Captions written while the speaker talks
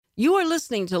You are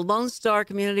listening to Lone Star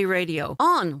Community Radio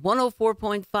on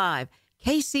 104.5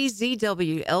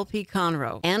 KCZW LP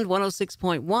Conroe and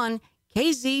 106.1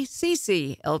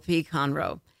 KZCC LP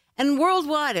Conroe and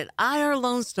worldwide at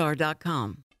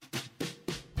irlonestar.com.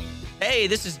 Hey,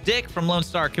 this is Dick from Lone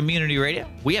Star Community Radio.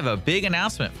 We have a big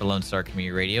announcement for Lone Star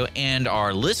Community Radio and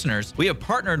our listeners. We have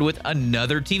partnered with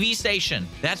another TV station.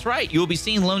 That's right. You will be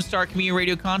seeing Lone Star Community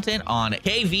Radio content on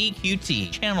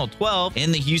KVQT, Channel 12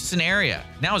 in the Houston area.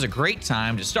 Now is a great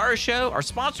time to start a show or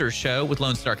sponsor a show with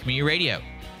Lone Star Community Radio.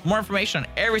 For more information on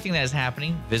everything that is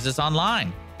happening, visit us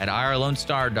online at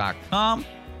irlonestar.com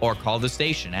or call the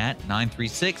station at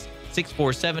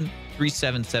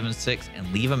 936-647-3776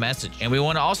 and leave a message. And we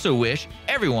want to also wish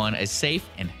everyone a safe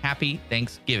and happy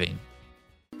Thanksgiving.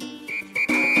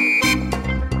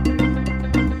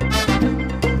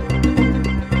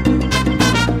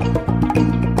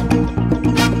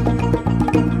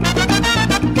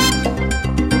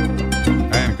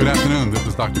 And good afternoon. This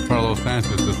is Dr. Carlos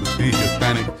Sanchez. This is the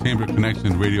Hispanic Chamber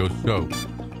Connection radio show,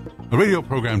 a radio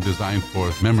program designed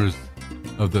for members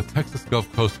of the Texas Gulf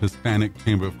Coast Hispanic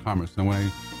Chamber of Commerce. And what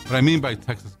I mean by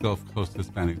Texas Gulf Coast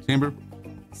Hispanic Chamber,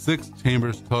 6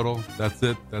 chambers total. That's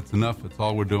it. That's enough. That's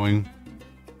all we're doing.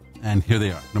 And here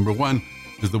they are. Number 1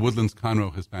 is the Woodlands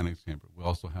Conroe Hispanic Chamber. We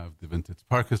also have the Vintage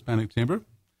Park Hispanic Chamber,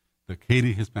 the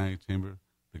Katy Hispanic Chamber,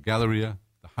 the Galleria,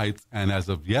 the Heights, and as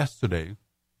of yesterday,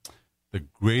 the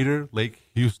Greater Lake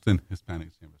Houston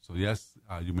Hispanic Chamber. So yes,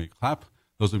 you may clap.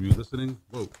 Those of you listening,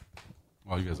 whoa.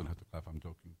 Well, you guys don't have to clap. I'm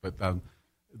joking. But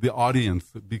the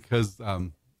audience, because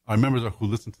our members are who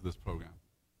listen to this program.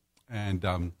 And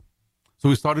so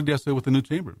we started yesterday with a new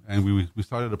chamber. And we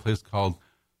started a place called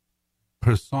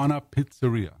Persona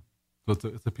Pizzeria. So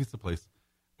it's a pizza place.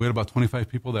 We had about 25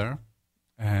 people there.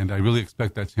 And I really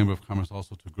expect that Chamber of Commerce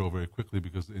also to grow very quickly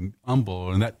because in Humble,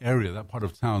 or in that area, that part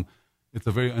of town, it's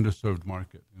a very underserved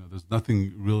market. You know, there's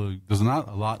not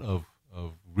a lot of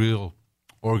real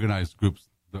organized groups.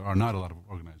 There are not a lot of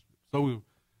organized groups. So we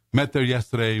met there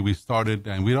yesterday. We started,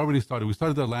 and we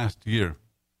started there last year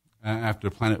after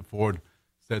Planet Ford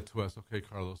said to us, okay,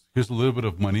 Carlos, here's a little bit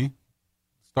of money.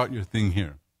 Start your thing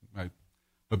here, right?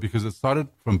 But because it started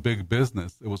from big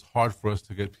business, it was hard for us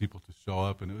to get people to show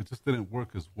up, and it just didn't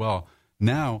work as well.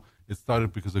 Now it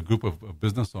started because a group of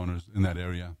business owners in that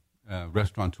area,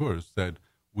 restaurateurs, said,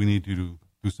 we need you to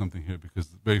do something here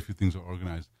because very few things are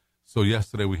organized. So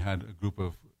yesterday we had a group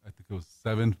of, I think it was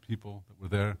 7 people that were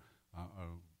there,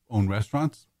 own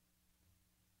restaurants,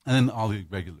 and then all the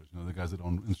regulars, the guys that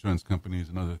own insurance companies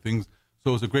and other things.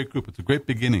 So it's a great group. It's a great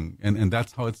beginning, and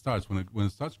that's how it starts. When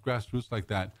it starts grassroots like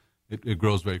that, it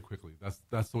grows very quickly.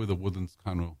 That's the way the Woodlands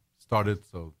Conroe started.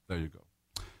 So there you go.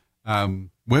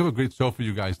 We have a great show for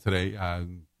you guys today. I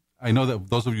know that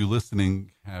those of you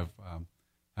listening have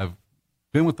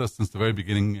been with us since the very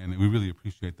beginning, and we really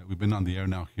appreciate that. We've been on the air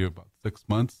now here about 6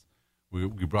 months. We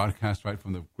broadcast right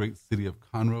from the great city of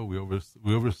Conroe. We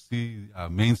oversee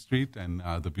Main Street and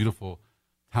the beautiful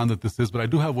town that this is. But I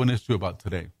do have one issue about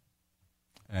today,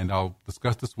 and I'll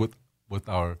discuss this with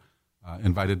our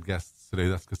invited guests today.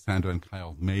 That's Cassandra and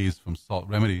Kyle Mays from Salt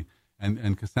Remedy.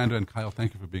 And Cassandra and Kyle,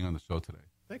 thank you for being on the show today.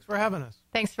 Thanks for having us.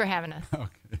 Thanks for having us.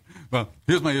 Okay. Well,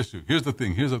 here's my issue. Here's the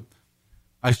thing.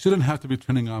 I shouldn't have to be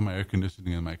turning on my air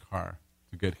conditioning in my car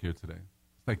to get here today.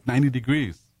 It's like 90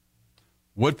 degrees.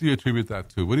 What do you attribute that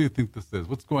to? What do you think this is?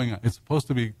 What's going on? It's supposed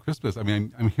to be Christmas. I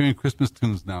mean, I'm hearing Christmas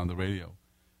tunes now on the radio,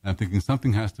 and I'm thinking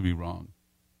something has to be wrong.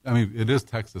 I mean, it is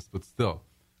Texas, but still.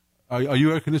 Are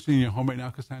you air conditioning in your home right now,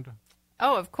 Cassandra?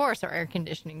 Oh, of course our air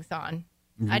conditioning's on.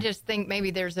 Mm-hmm. I just think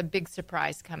maybe there's a big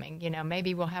surprise coming.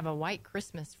 Maybe we'll have a white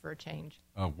Christmas for a change.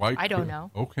 I don't know.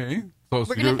 Okay. So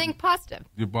We're going to think positive.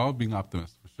 You're all being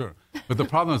optimist, for sure. But the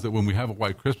problem is that when we have a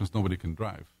white Christmas, nobody can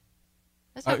drive.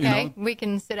 That's okay. We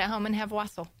can sit at home and have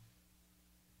wassail.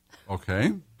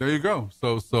 Okay. There you go.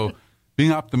 So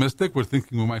being optimistic, we're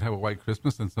thinking we might have a white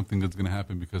Christmas and something that's going to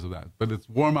happen because of that. But it's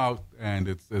warm out, and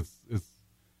it's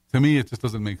to me, it just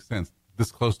doesn't make sense.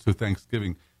 This close to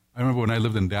Thanksgiving. I remember when I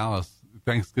lived in Dallas,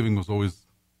 Thanksgiving was always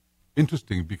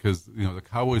interesting because, the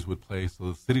Cowboys would play, so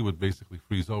the city would basically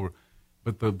freeze over.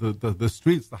 But the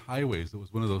streets, the highways, it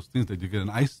was one of those things that you get an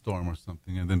ice storm or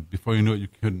something, and then before you knew it, you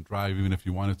couldn't drive even if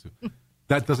you wanted to.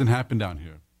 That doesn't happen down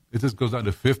here. It just goes down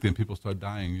to 50 and people start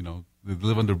dying. They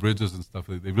live under bridges and stuff.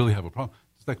 They really have a problem.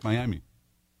 Just like Miami.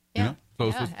 Yeah, So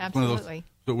yeah, it's absolutely. one of those.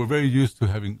 So we're very used to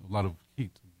having a lot of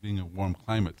heat, being a warm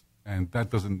climate, and that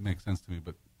doesn't make sense to me.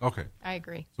 But okay. I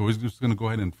agree. So we're just going to go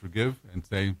ahead and forgive and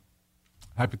say,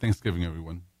 Happy Thanksgiving,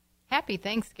 everyone. Happy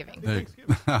Thanksgiving.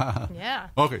 Yeah.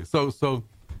 Okay, so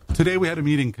today we had a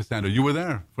meeting, Cassandra. You were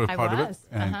there for a I part was. of it.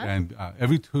 And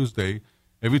every Tuesday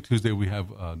every Tuesday we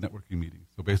have a networking meeting.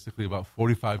 So basically about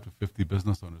 45 to 50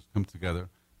 business owners come together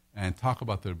and talk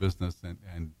about their business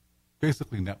and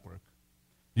basically network.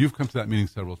 You've come to that meeting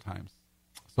several times.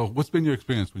 So what's been your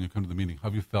experience when you come to the meeting? How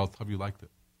have you felt? How have you liked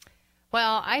it?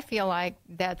 Well, I feel like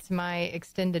that's my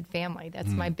extended family. That's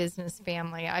my business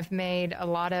family. I've made a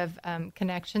lot of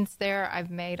connections there.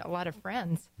 I've made a lot of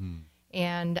friends.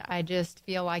 And I just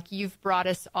feel like you've brought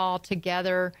us all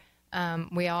together.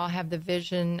 We all have the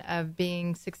vision of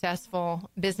being successful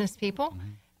business people.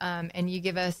 And you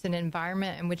give us an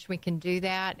environment in which we can do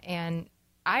that. And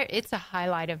it's a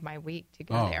highlight of my week to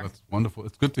go there. Oh, that's wonderful.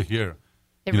 It's good to hear.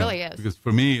 It really is. Because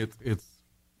for me, it's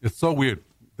so weird.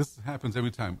 This happens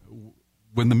every time.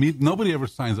 When nobody ever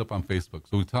signs up on Facebook.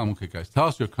 So we tell them, okay, guys, tell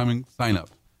us you're coming, sign up.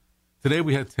 Today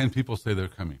we had 10 people say they're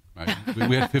coming, right?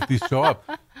 we had 50 show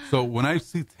up. So when I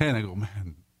see 10, I go,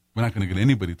 man, we're not going to get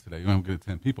anybody today. We're not going to get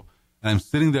 10 people. And I'm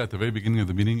sitting there at the very beginning of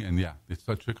the meeting, and they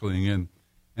start trickling in.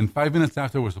 And 5 minutes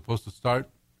after we're supposed to start,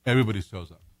 everybody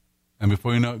shows up. And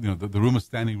before you know, the room is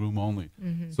standing room only.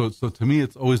 So to me,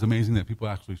 it's always amazing that people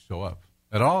actually show up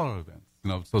at all our events.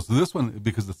 So this one,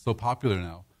 because it's so popular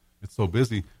now, it's so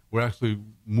busy, we're actually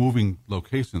moving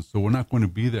locations. So we're not going to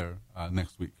be there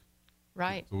next week.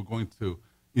 Right. So we're going to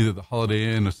either the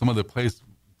Holiday Inn or some other place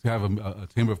to have a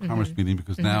Chamber of Commerce meeting,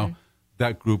 because now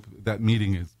that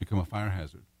meeting has become a fire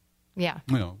hazard. Yeah.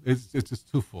 It's just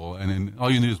too full. And then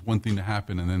all you need is one thing to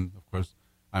happen, and then, of course,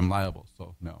 I'm liable.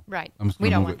 So, no. Right. We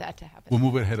don't want that to happen. We'll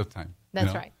move it ahead of time.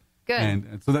 That's right. Good.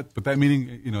 And so that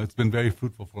meeting, it's been very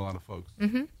fruitful for a lot of folks.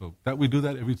 So we do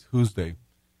that every Tuesday.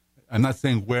 I'm not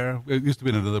saying where. It used to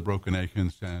be in another broken egg here in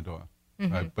Shenandoah.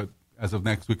 Right? But as of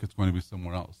next week, it's going to be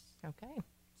somewhere else. Okay.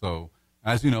 So,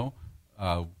 as you know,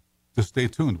 just stay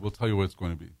tuned. We'll tell you where it's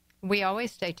going to be. We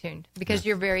always stay tuned because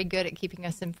you're very good at keeping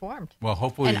us informed. Well,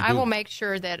 hopefully and you I do. will make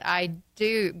sure that I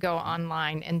do go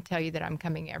online and tell you that I'm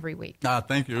coming every week.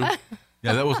 Thank you.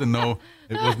 Yeah, that wasn't it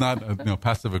was not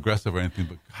passive aggressive or anything,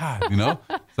 but God,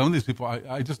 some of these people,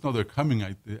 I just know they're coming.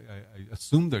 I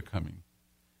assume they're coming.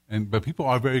 But people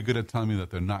are very good at telling me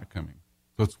that they're not coming.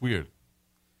 So it's weird.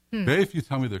 Very few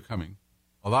tell me they're coming.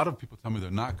 A lot of people tell me they're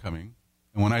not coming.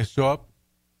 And when I show up,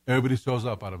 everybody shows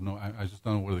up out of nowhere. I just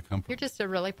don't know where they come from. You're just a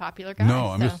really popular guy. No,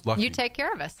 I'm just lucky. You take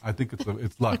care of us. I think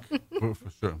it's luck for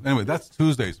sure. Anyway, that's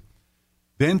Tuesdays.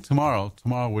 Then tomorrow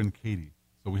we're in Katy.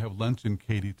 So we have lunch in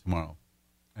Katy tomorrow.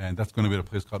 And that's going to be at a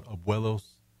place called Abuelos.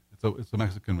 It's a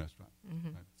Mexican restaurant.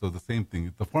 Right? So the same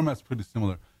thing. The format's pretty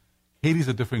similar. Katy's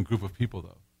a different group of people,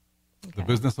 though. Okay. The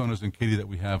business owners in Katy that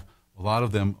we have, a lot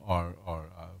of them are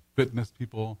fitness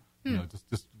people.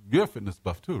 Just you're a fitness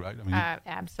buff too, right? I mean,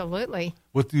 absolutely.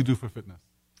 What do you do for fitness?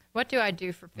 What do I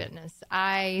do for fitness?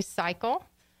 I cycle.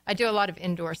 I do a lot of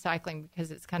indoor cycling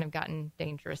because it's kind of gotten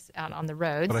dangerous out on the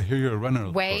roads. But I hear you're a runner.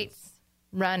 Weights,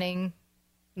 running,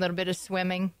 a little bit of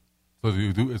swimming. So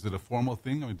is it a formal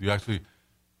thing? I mean, do you actually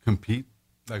compete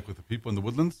like with the people in the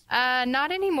Woodlands?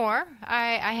 Not anymore.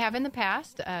 I have in the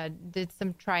past. Did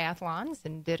some triathlons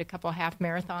and did a couple half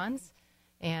marathons,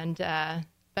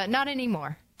 but not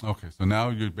anymore. Okay, so now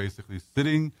you're basically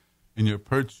sitting in your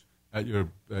perch at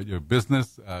your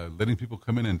business, letting people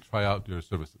come in and try out your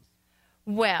services.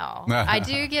 Well, I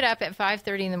do get up at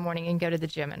 5:30 in the morning and go to the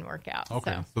gym and work out.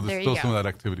 Okay, so there's still some of that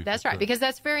activity. That's right, because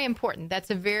that's very important.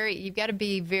 You've got to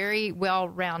be very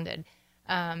well-rounded.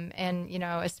 And,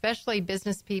 especially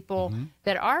business people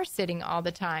that are sitting all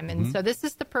the time. And so this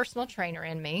is the personal trainer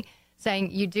in me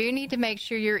saying you do need to make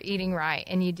sure you're eating right,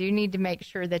 and you do need to make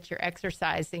sure that you're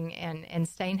exercising and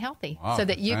staying healthy so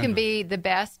that you can be the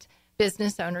best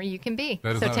business owner you can be.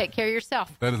 So take care of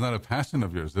yourself. That is not a passion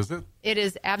of yours, is it? It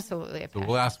is absolutely a passion. So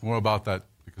we'll ask more about that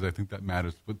because I think that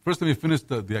matters. But first, let me finish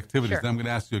the activities. Sure. Then I'm going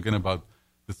to ask you again about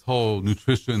this whole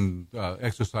nutrition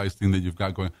exercise thing that you've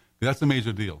got going. That's a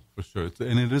major deal for sure.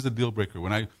 And it is a deal breaker.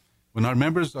 When our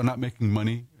members are not making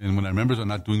money and when our members are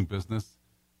not doing business,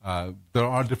 there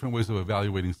are different ways of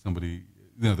evaluating somebody,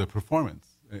 their performance.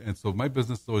 And so my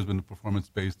business has always been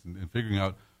performance-based and figuring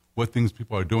out what things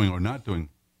people are doing or not doing.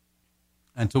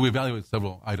 And so we evaluate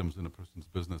several items in a person's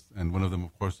business. And one of them,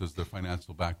 of course, is their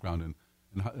financial background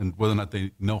and whether or not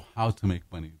they know how to make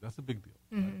money. That's a big deal.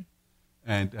 Right?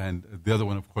 And the other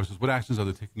one, of course, is what actions are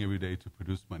they taking every day to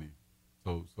produce money?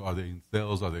 So are they in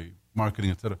sales? Are they marketing,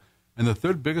 et cetera? And the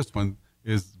third biggest one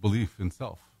is belief in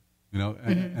self.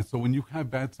 And so when you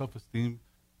have bad self-esteem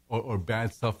or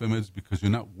bad self-image because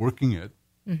you're not working it,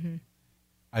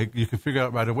 you can figure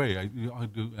out right away. I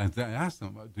ask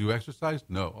them, do you exercise?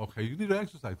 No. Okay, you need to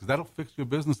exercise because that'll fix your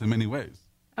business in many ways.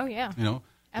 Oh, yeah.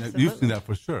 Absolutely. You've seen that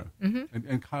for sure.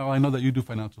 And Kyle, I know that you do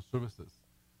financial services.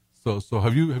 So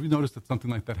have you noticed that something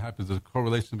like that happens? There's a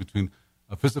correlation between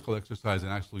physical exercise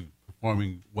and actually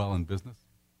performing well in business?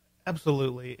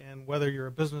 Absolutely. And whether you're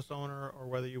a business owner or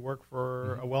whether you work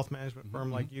for a wealth management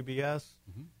firm like UBS,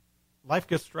 life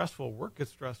gets stressful, work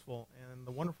gets stressful. And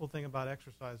the wonderful thing about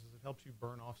exercise is it helps you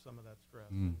burn off some of that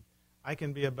stress. And I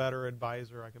can be a better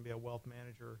advisor. I can be a wealth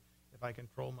manager if I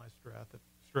control my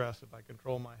stress, if I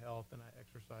control my health, and I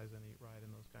exercise and eat right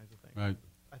and those kinds of things. Right.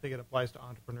 I think it applies to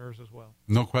entrepreneurs as well.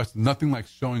 No question. Nothing like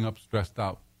showing up stressed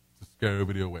out to scare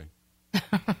everybody away.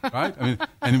 Right? I mean,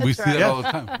 and we see that all the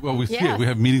time. Well, we see it. We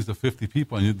have meetings of 50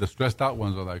 people, and the stressed out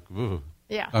ones are like, ugh.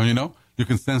 Yeah. I mean, you know, you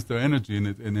can sense their energy,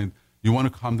 and you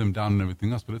want to calm them down and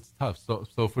everything else, but it's tough.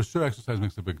 So for sure, exercise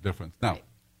makes a big difference. Now,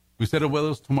 we said at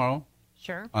Willows tomorrow.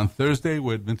 Sure. On Thursday,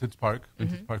 we're at Vintage Park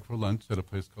for lunch at a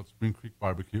place called Spring Creek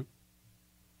Barbecue.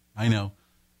 I know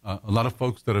a lot of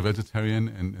folks that are vegetarian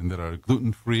and that are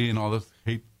gluten-free and all this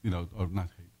hate, or not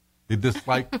hate. They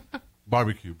dislike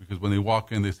barbecue because when they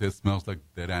walk in, they say it smells like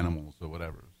dead animals or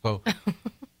whatever. So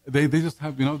they just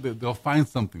have, they'll find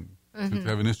something to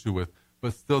have an issue with.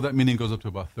 But still, that meeting goes up to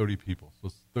about 30 people. So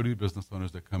it's 30 business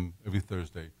owners that come every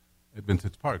Thursday at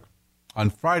Vintage Park. On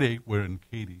Friday, we're in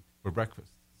Katy for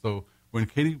breakfast. So we're in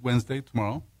Katy Wednesday,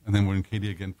 tomorrow, and then we're in Katy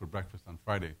again for breakfast on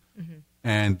Friday.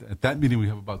 And at that meeting, we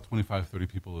have about 25, 30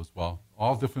 people as well,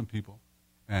 all different people.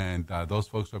 And those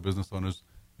folks are business owners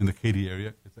in the Katy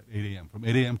area. It's at 8 a.m., from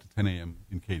 8 a.m. to 10 a.m.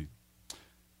 in Katy.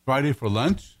 Friday for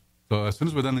lunch. So as soon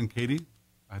as we're done in Katy,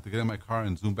 I have to get in my car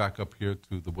and zoom back up here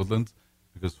to the Woodlands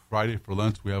because Friday for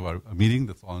lunch, we have a meeting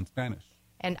that's all in Spanish.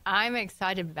 And I'm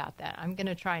excited about that. I'm going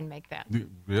to try and make that.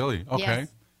 Really? Okay.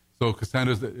 Yes. So,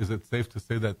 Cassandra, is it safe to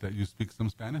say that you speak some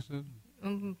Spanish?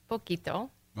 Un poquito.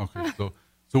 Okay. So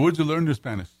where'd you learn your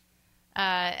Spanish?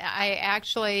 I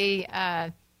actually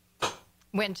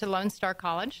went to Lone Star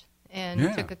College and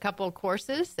took a couple of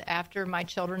courses after my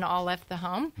children all left the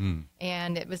home.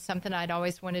 And it was something I'd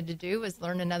always wanted to do, was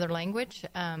learn another language.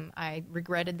 I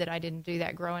regretted that I didn't do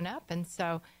that growing up. And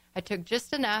so I took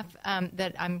just enough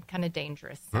that I'm kind of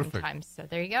dangerous sometimes. So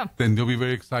there you go. Then you'll be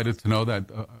very excited to know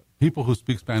that people who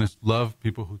speak Spanish love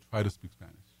people who try to speak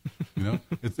Spanish.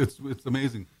 It's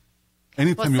amazing.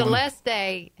 Anytime Celeste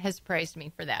Day has praised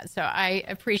me for that, so I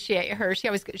appreciate her.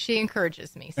 She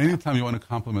encourages me. So. Anytime you want to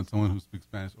compliment someone who speaks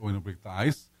Spanish or want to break the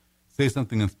ice, say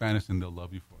something in Spanish and they'll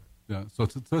love you for it. Yeah, so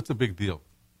it's a big deal.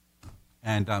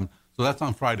 And so that's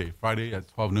on Friday. Friday at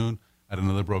 12 noon at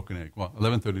another Broken Egg. Well,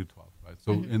 11:30 to 12. Right.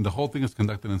 So and the whole thing is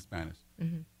conducted in Spanish.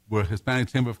 We're Hispanic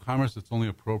Chamber of Commerce. It's only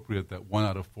appropriate that 1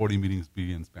 out of 40 meetings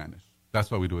be in Spanish.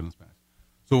 That's why we do it in Spanish.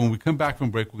 So when we come back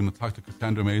from break, we're going to talk to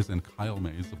Cassandra Mays and Kyle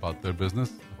Mays about their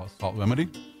business, about Salt Remedy,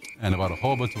 and about a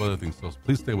whole bunch of other things. So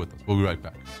please stay with us. We'll be right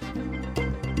back.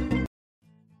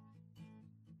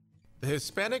 The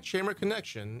Hispanic Chamber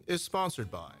Connection is sponsored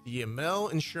by the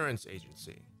Yamel Insurance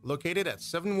Agency, located at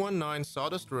 719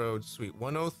 Sawdust Road, Suite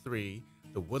 103,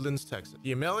 The Woodlands, Texas.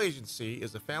 The Yamel Agency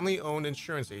is a family-owned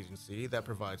insurance agency that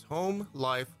provides home,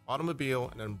 life, automobile,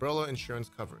 and umbrella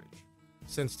insurance coverage.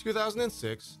 Since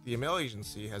 2006, the Yamel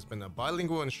Agency has been a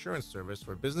bilingual insurance service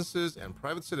for businesses and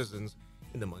private citizens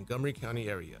in the Montgomery County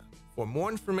area. For more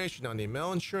information on the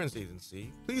Yamel Insurance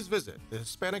Agency, please visit the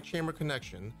Hispanic Chamber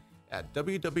Connection at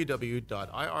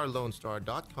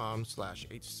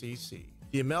www.irlonestar.com/HCC.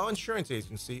 The Yamel Insurance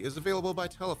Agency is available by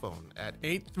telephone at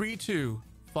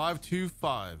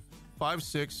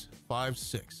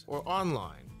 832-525-5656 or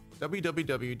online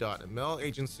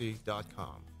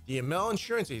www.yamelagency.com. The Yamel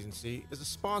Insurance Agency is a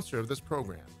sponsor of this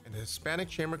program, and the Hispanic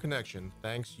Chamber Connection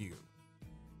thanks you.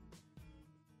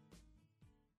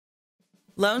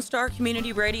 Lone Star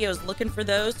Community Radio is looking for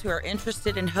those who are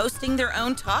interested in hosting their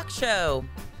own talk show.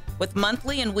 With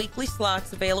monthly and weekly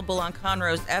slots available on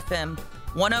Conroe's FM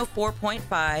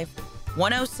 104.5,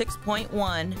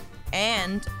 106.1,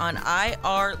 and on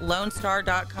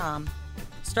irlonestar.com.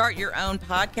 Start your own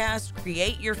podcast,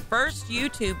 create your first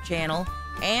YouTube channel,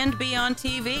 and be on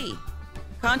TV.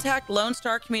 Contact Lone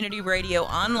Star Community Radio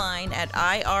online at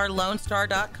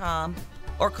irlonestar.com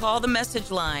or call the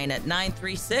message line at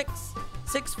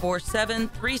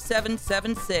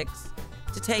 936-647-3776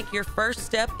 to take your first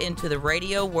step into the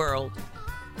radio world.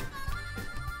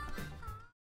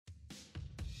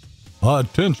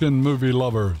 Attention movie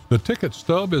lovers, The Ticket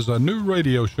Stub is a new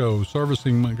radio show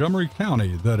servicing Montgomery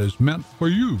County that is meant for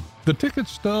you. The Ticket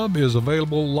Stub is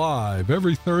available live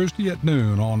every Thursday at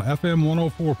noon on FM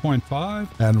 104.5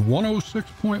 and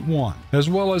 106.1, as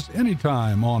well as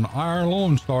anytime on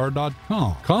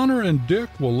irlonestar.com. Connor and Dick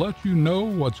will let you know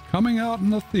what's coming out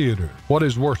in the theater, what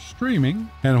is worth streaming,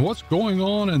 and what's going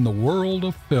on in the world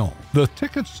of film. The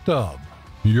Ticket Stub,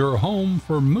 your home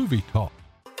for movie talk.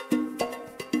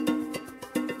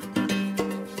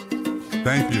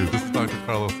 Thank you. This is Dr.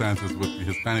 Carlos Sanchez with the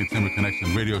Hispanic Chamber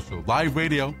Connection radio show. Live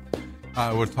radio.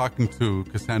 We're talking to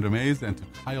Cassandra Mays and to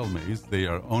Kyle Mays. They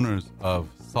are owners of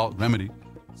Salt Remedy.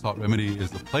 Salt Remedy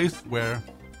is a place where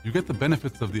you get the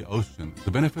benefits of the ocean, the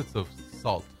benefits of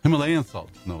salt, Himalayan salt,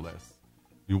 no less.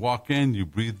 You walk in, you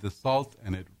breathe the salt,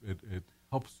 and it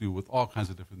helps you with all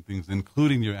kinds of different things,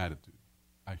 including your attitude.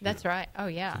 That's right. Oh,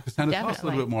 yeah. So Cassandra, definitely. tell us a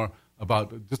little bit more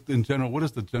about, just in general, what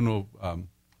is the general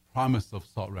promise of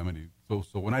Salt Remedy?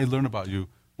 So when I learn about you,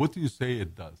 what do you say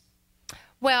it does?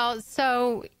 Well,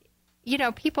 so,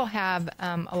 people have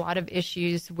a lot of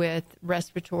issues with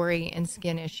respiratory and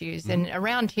skin issues. And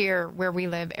around here where we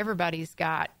live, everybody's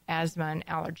got asthma and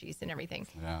allergies and everything.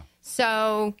 Yeah.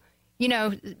 So,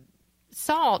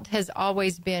 salt has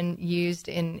always been used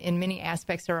in many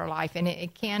aspects of our life, and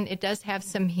it does have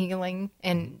some healing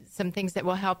and some things that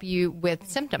will help you with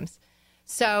symptoms.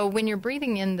 So when you're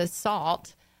breathing in the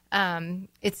salt,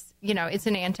 it's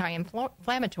an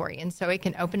anti-inflammatory, and so it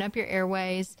can open up your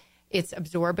airways. It's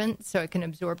absorbent, so it can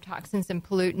absorb toxins and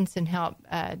pollutants and help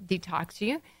detox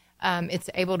you. It's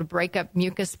able to break up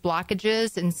mucus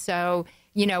blockages, and so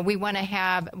we want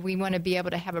to be able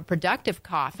to have a productive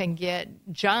cough and get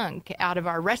junk out of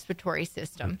our respiratory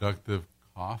system. Productive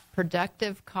cough.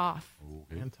 Productive cough.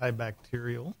 Okay.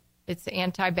 Antibacterial. It's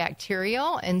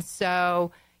antibacterial, and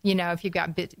so if you've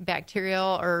got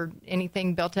bacterial or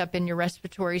anything built up in your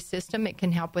respiratory system, it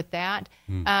can help with that.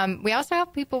 We also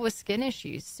help people with skin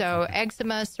issues, so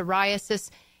eczema, psoriasis,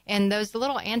 and those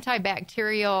little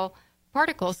antibacterial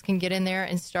particles can get in there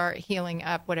and start healing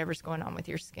up whatever's going on with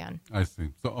your skin. I see.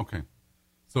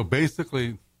 So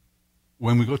basically,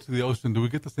 when we go to the ocean, do we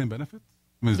get the same benefits?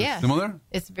 I mean, is it similar?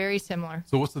 It's very similar.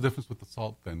 So what's the difference with the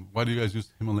salt then? Why do you guys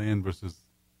use Himalayan versus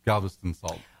Galveston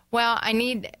salt? Well,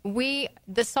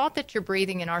 the salt that you're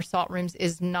breathing in our salt rooms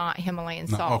is not Himalayan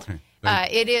salt. Okay.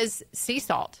 It is sea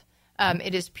salt.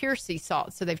 It is pure sea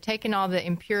salt. So they've taken all the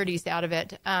impurities out of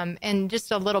it. And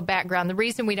just a little background, the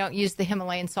reason we don't use the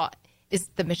Himalayan salt is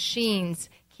the machines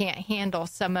can't handle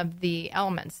some of the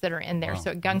elements that are in there. Wow.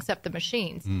 So it gunks up the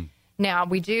machines. Now,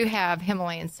 we do have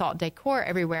Himalayan salt decor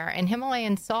everywhere, and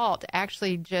Himalayan salt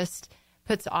actually just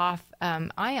puts off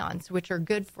ions, which are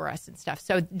good for us and stuff.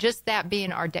 So just that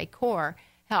being our decor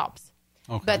helps.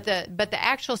 Okay. But the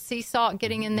actual sea salt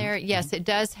getting in there, yes, it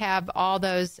does have all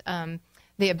those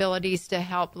the abilities to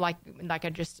help, like I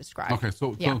just described. Okay,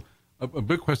 so a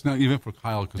big question now, even for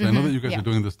Kyle, because I know that you guys are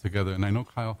doing this together, and I know,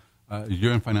 Kyle,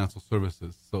 you're in financial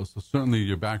services, so certainly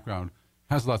your background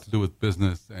has a lot to do with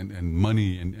business and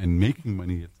money and making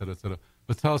money, et cetera, et cetera.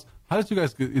 But tell us, how did you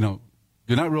guys get,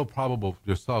 you're not real probable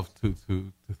yourself to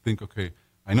think, okay,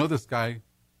 I know this guy,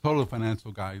 total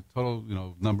financial guy, total,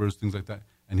 numbers, things like that,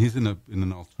 and he's in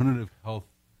an alternative health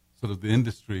sort of the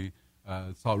industry,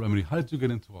 Salt Remedy. How did you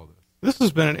get into all this? This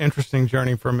has been an interesting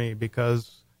journey for me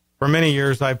because for many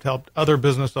years I've helped other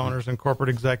business owners and corporate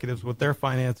executives with their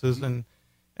finances, and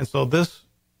so this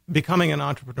becoming an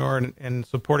entrepreneur and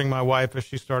supporting my wife as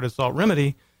she started Salt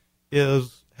Remedy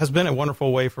has been a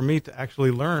wonderful way for me to actually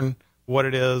learn what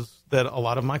it is that a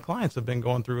lot of my clients have been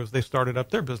going through as they started up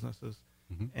their businesses.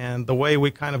 And the way we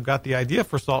kind of got the idea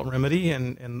for Salt Remedy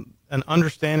and an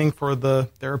understanding for the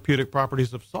therapeutic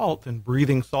properties of salt and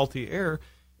breathing salty air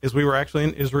is we were actually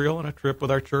in Israel on a trip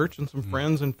with our church and some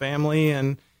friends and family,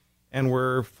 and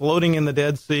we're floating in the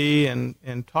Dead Sea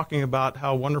and talking about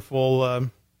how wonderful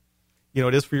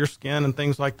it is for your skin and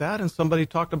things like that. And somebody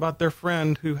talked about their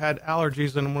friend who had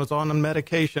allergies and was on a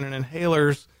medication and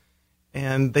inhalers,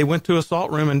 and they went to a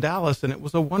salt room in Dallas, and it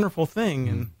was a wonderful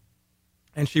thing.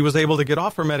 And she was able to get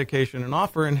off her medication and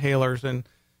off her inhalers. And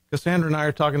Cassandra and I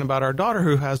are talking about our daughter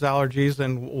who has allergies,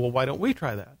 and, well, why don't we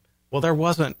try that? Well, there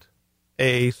wasn't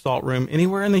a salt room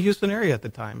anywhere in the Houston area at the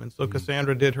time. And so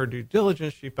Cassandra did her due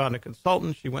diligence. She found a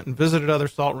consultant. She went and visited other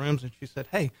salt rooms, and she said,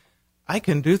 hey, I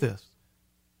can do this.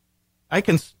 I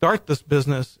can start this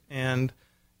business and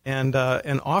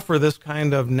offer this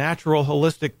kind of natural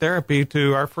holistic therapy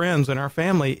to our friends and our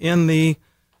family in the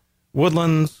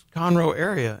Woodlands, Conroe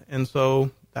area. And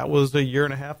so that was a year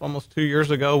and a half, almost 2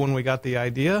 years ago when we got the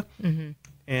idea.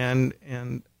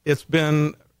 And it's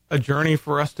been a journey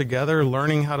for us together,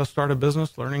 learning how to start a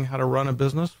business, learning how to run a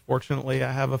business. Fortunately,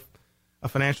 I have a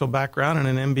financial background and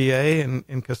an MBA,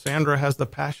 and Cassandra has the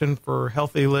passion for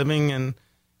healthy living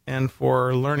and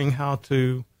for learning how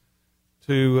to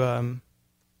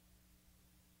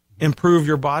improve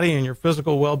your body and your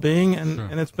physical well-being,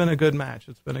 and it's been a good match.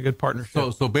 It's been a good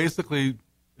partnership. So basically,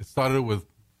 it started with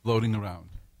floating around.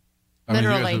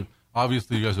 Literally.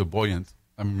 Obviously, you guys are buoyant.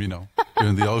 You're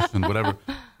in the ocean, whatever,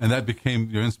 and that became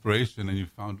your inspiration, and you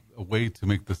found a way to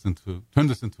turn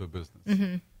this into a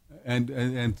business.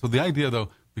 And so the idea, though,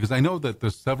 because I know that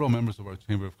there's several members of our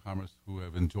Chamber of Commerce who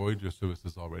have enjoyed your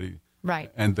services already.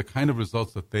 Right. And the kind of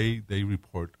results that they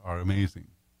report are amazing.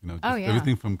 Just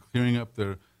everything from clearing up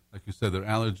their, like you said, their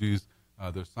allergies,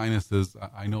 their sinuses.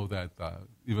 I know that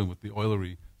even with the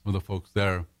oilery, some of the folks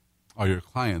there are your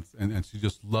clients, and she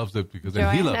just loves it because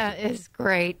and he loves it. That is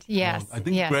great. Yes. I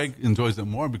think Greg enjoys it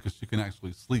more because she can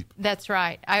actually sleep. That's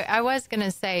right. I was going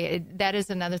to say that is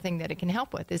another thing that it can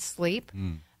help with is sleep.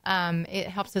 It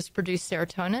helps us produce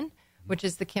serotonin, which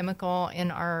is the chemical in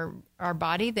our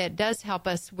body that does help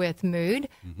us with mood,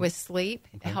 with sleep.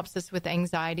 Okay. It helps us with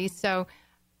anxiety. So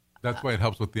that's why it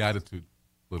helps with the attitude.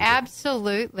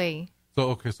 Absolutely.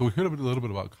 So we heard a little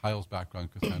bit about Kyle's background,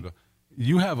 Cassandra.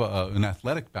 You have an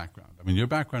athletic background. I mean, your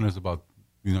background is about,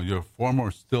 you're a former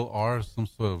or still are some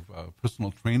sort of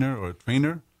personal trainer or a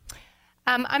trainer.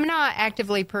 I'm not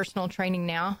actively personal training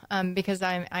now because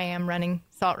I am running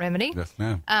Salt Remedy. Yes,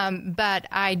 ma'am. But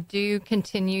I do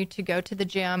continue to go to the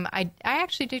gym. I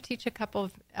actually do teach a couple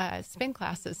of spin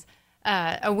classes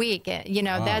a week.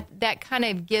 Wow. That kind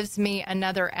of gives me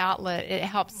another outlet. It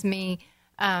helps me,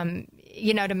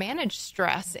 to manage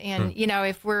stress. And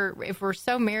Sure. If we're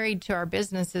so married to our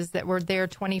businesses that we're there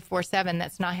 24/7,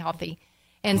 that's not healthy.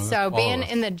 And so being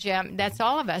in the gym, that's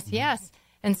all of us. Mm-hmm. Yes.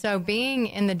 And so being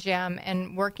in the gym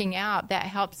and working out, that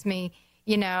helps me,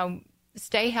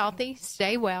 stay healthy,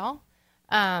 stay well.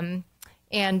 So,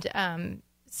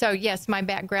 yes, my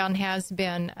background has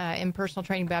been in personal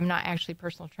training, but I'm not actually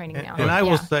personal training now. And I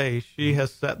will say she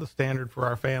has set the standard for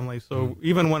our family. So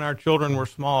even when our children were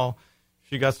small,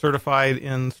 she got certified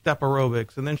in step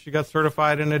aerobics, and then she got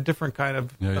certified in a different kind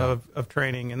of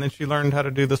training. And then she learned how to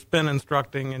do the spin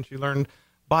instructing, and she learned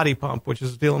body pump, which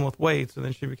is dealing with weights, and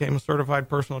then she became a certified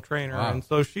personal trainer. Wow. And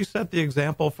so she set the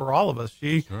example for all of us.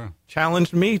 She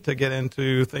challenged me to get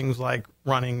into things like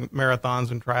running marathons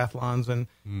and triathlons,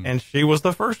 and she was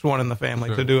the first one in the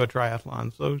family to do a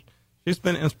triathlon. So she's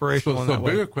been inspirational in that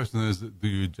way. So the bigger question is, do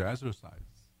you jazzercise?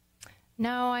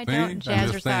 No, I don't jazzercise.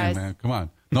 I'm just saying, man. Come on.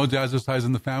 No jazzercise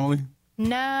in the family?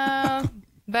 No,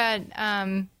 but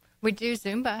we do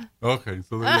Zumba. Okay,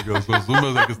 so there you go. So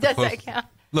Zumba is the Does closest. that count?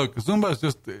 Look, Zumba is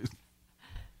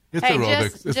it's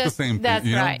aerobics. It's the same thing. That's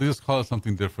right. They just call it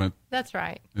something different. That's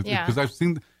right. Because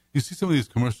you see some of these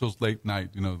commercials late night,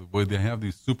 where they have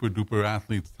these super duper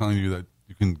athletes telling you that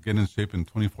you can get in shape in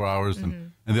 24 hours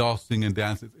and they all sing and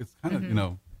dance. It's kind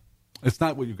of, it's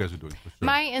not what you guys are doing, for sure.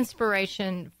 My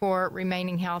inspiration for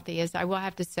remaining healthy is, I will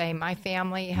have to say, my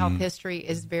family health history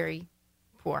is very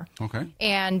poor. Okay.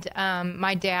 And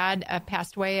my dad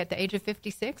passed away at the age of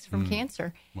 56 from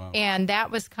cancer. Wow. And that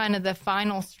was kind of the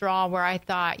final straw where I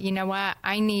thought, you know what,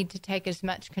 I need to take as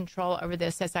much control over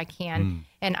this as I can.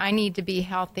 And I need to be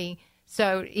healthy.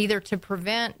 So either to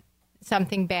prevent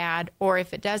something bad, or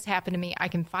if it does happen to me, I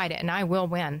can fight it and I will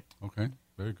win. Okay.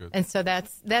 Very good. And so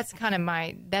that's kind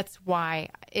of that's why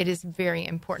it is very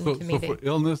important to me. So for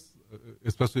illness,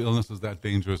 especially illnesses that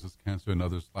dangerous as cancer and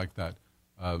others like that,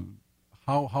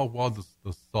 how well does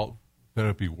the salt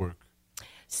therapy work?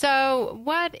 So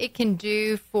what it can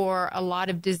do for a lot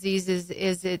of diseases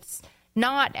is it's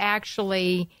not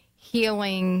actually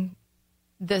healing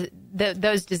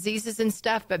those diseases and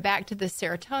stuff, but back to the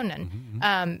serotonin.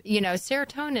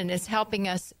 Serotonin is helping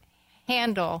us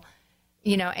handle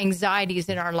anxieties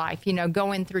in our life,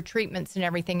 going through treatments and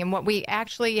everything. And what we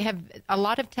actually have a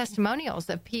lot of testimonials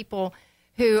of people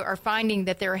who are finding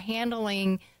that they're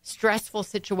handling stressful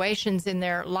situations in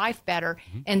their life better.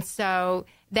 And so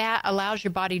that allows your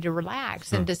body to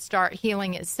relax and to start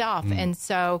healing itself. And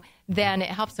so then it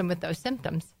helps them with those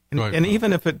symptoms. And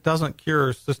even if it doesn't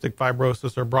cure cystic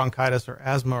fibrosis or bronchitis or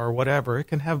asthma or whatever, it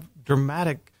can have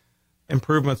dramatic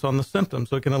improvements on the symptoms.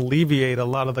 So it can alleviate a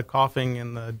lot of the coughing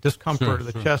and the discomfort,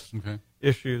 the chest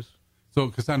issues. So,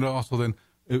 Cassandra, also then,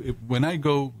 when I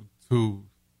go to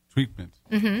treatment,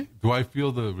 do I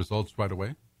feel the results right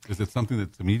away? Is it something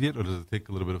that's immediate, or does it take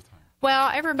a little bit of time?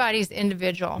 Well, everybody's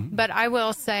individual, but I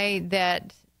will say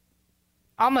that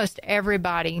almost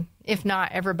everybody, if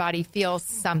not everybody, feels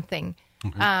something.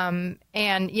 And,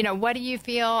 what do you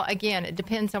feel? Again, it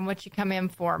depends on what you come in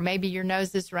for. Maybe your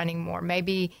nose is running more.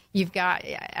 Maybe you've got,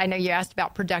 I know you asked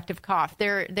about productive cough.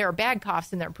 There are bad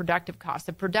coughs and there are productive coughs.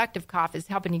 A productive cough is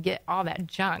helping you get all that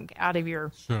junk out of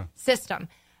your system.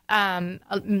 A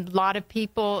lot of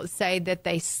people say that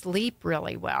they sleep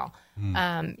really well.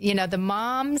 The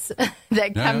moms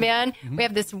that come in, we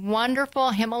have this wonderful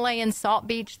Himalayan salt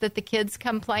beach that the kids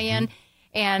come play in.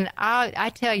 And I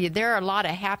tell you, there are a lot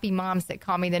of happy moms that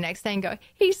call me the next day and go,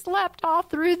 he slept all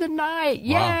through the night.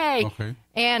 Yay. Wow. Okay.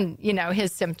 And,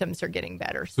 his symptoms are getting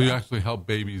better. So you actually help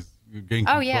babies, gain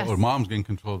Oh, control, yes. or moms gain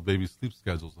control of babies' sleep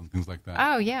schedules and things like that.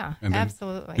 Oh, yeah, And then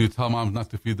absolutely. Do you tell moms not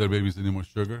to feed their babies any more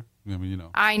sugar? I mean, you know.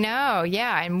 I know,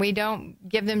 yeah, and we don't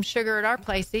give them sugar at our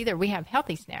place either. We have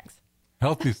healthy snacks.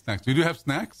 Healthy snacks. Do you have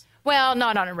snacks? Well,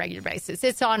 not on a regular basis.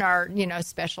 It's on our,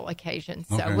 special occasions.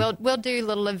 So Okay. we'll do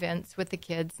little events with the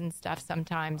kids and stuff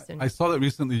sometimes. And I saw that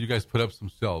recently you guys put up some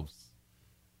shelves.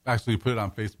 Actually, you put it on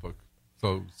Facebook.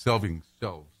 So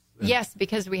shelves. And- yes,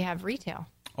 because we have retail.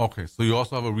 Okay, so you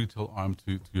also have a retail arm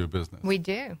to your business. We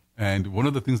do. And one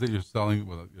of the things that you're selling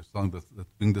that's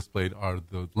being displayed are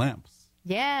the lamps.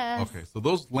 Yes. Okay, so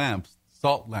those lamps,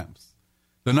 salt lamps,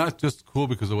 they're not just cool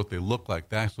because of what they look like.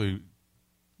 They actually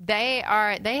They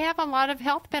have a lot of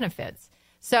health benefits.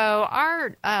 So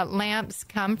our lamps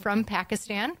come from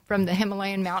Pakistan, from the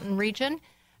Himalayan mountain region.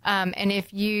 And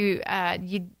if you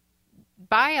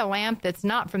buy a lamp that's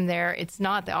not from there, it's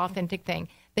not the authentic thing.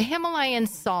 The Himalayan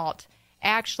salt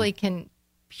actually can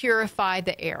purify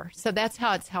the air. So that's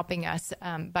how it's helping us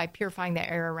by purifying the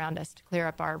air around us to clear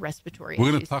up our respiratory We're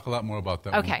issues. going to talk a lot more about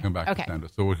that when we Okay, come back, okay. Cassandra.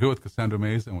 So we're here with Cassandra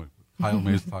Mays and with Kyle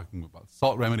Mays talking about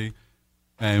Salt Remedy.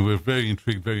 And we're very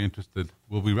intrigued, very interested.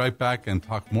 We'll be right back and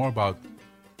talk more about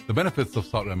the benefits of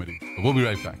Salt Remedy. So we'll be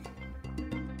right back.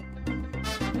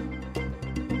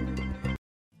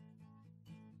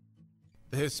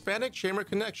 The Hispanic Chamber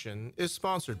Connection is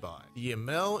sponsored by the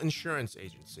Amel Insurance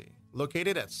Agency,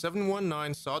 located at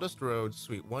 719 Sawdust Road,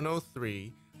 Suite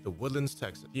 103, The Woodlands,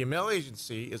 Texas. The Amel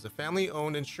Agency is a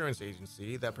family-owned insurance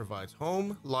agency that provides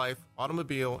home, life,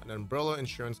 automobile, and umbrella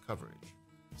insurance coverage.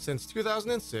 Since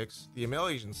 2006, the Amel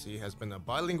Agency has been a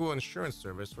bilingual insurance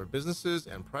service for businesses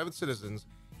and private citizens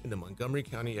in the Montgomery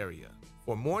County area.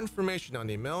 For more information on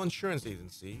the Amel Insurance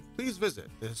Agency, please visit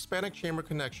the Hispanic Chamber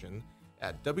Connection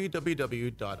at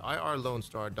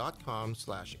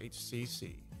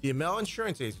www.irlonestar.com/HCC. The Amel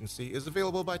Insurance Agency is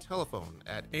available by telephone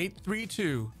at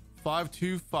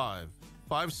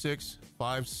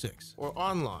 832-525-5656 or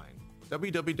online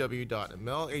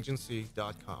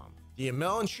www.amelagency.com. The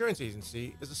Amel Insurance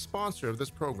Agency is a sponsor of this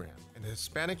program, and the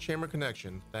Hispanic Chamber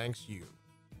Connection thanks you.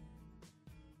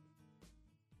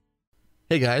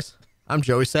 Hey guys, I'm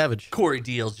Joey Savage. Corey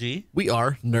DLG. We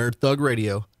are Nerd Thug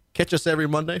Radio. Catch us every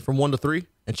Monday from 1 to 3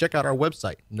 and check out our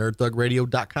website,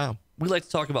 nerdthugradio.com. We like to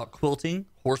talk about quilting,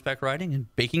 horseback riding, and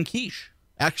baking quiche.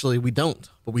 Actually, we don't,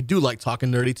 but we do like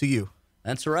talking nerdy to you.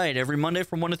 That's right. Every Monday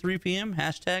from 1 to 3 p.m.,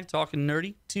 hashtag talking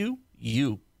nerdy to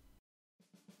you.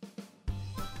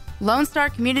 Lone Star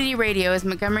Community Radio is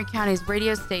Montgomery County's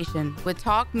radio station with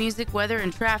talk, music, weather,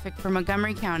 and traffic for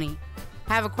Montgomery County.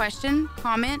 Have a question,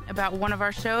 comment about one of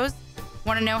our shows?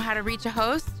 Want to know how to reach a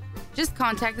host? Just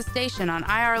contact the station on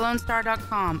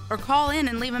irlonestar.com or call in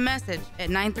and leave a message at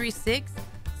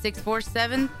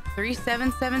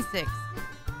 936-647-3776.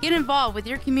 Get involved with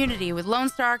your community with Lone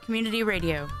Star Community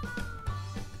Radio.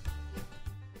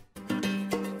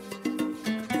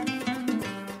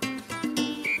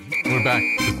 We're back.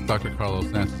 This is Dr. Carlos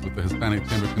Sanchez with the Hispanic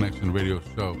Chamber Connection radio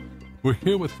show. We're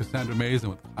here with Cassandra Mays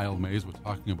and with Kyle Mays. We're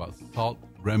talking about Salt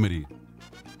Remedy.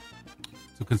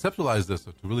 To conceptualize this,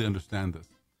 or to really understand this,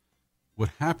 what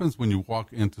happens when you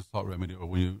walk into Salt Remedy or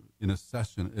when you're in a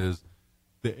session is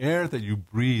the air that you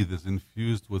breathe is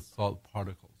infused with salt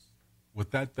particles.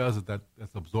 What that does is that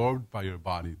it's absorbed by your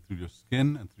body through your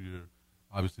skin and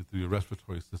obviously through your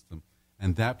respiratory system,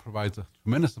 and that provides a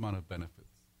tremendous amount of benefits.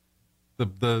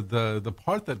 The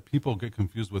part that people get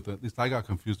confused with, at least I got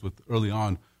confused with early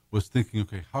on, was thinking,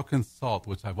 okay, how can salt,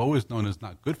 which I've always known is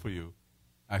not good for you,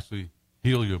 actually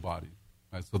heal your body?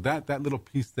 Right? So that little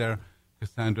piece there,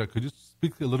 Cassandra, could you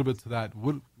speak a little bit to that?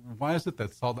 Why is it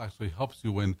that salt actually helps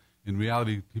you when, in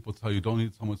reality, people tell you don't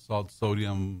eat so much salt,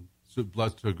 sodium,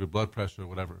 blood sugar, blood pressure,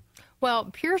 whatever? Well,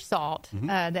 pure salt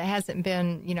that hasn't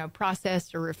been,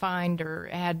 processed or refined or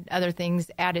had other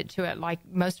things added to it, like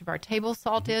most of our table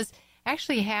salt is,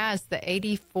 actually has the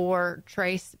 84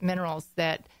 trace minerals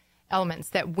elements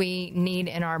that we need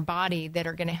in our body that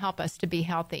are going to help us to be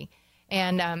healthy.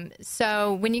 And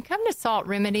so when you come to Salt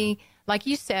Remedy, like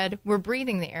you said, we're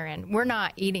breathing the air in. We're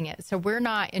not eating it, so we're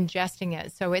not ingesting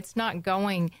it. So it's not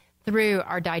going through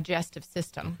our digestive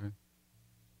system. Okay.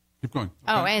 Keep going. Okay.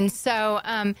 Oh, and so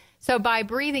by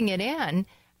breathing it in,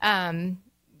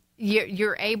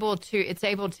 it's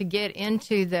able to get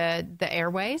into the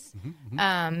airways,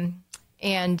 and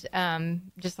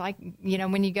just like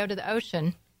when you go to the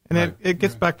ocean. And it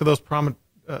gets back to those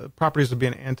properties of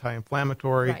being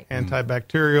anti-inflammatory, Right.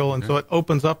 antibacterial, and so it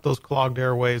opens up those clogged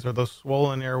airways or those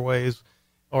swollen airways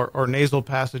or nasal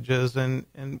passages, and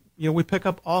we pick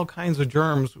up all kinds of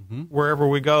germs wherever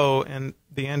we go, and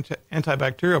the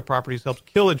antibacterial properties helps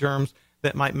kill the germs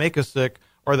that might make us sick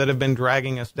or that have been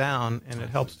dragging us down, and it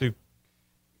helps to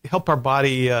help our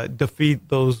body defeat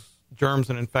those germs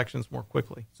and infections more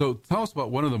quickly. So tell us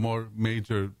about one of the more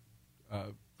major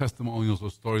testimonials or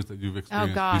stories that you've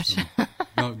experienced. Oh, gosh.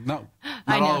 No, not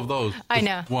all of those. I Just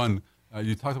know. One.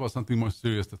 You talked about something more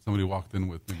serious that somebody walked in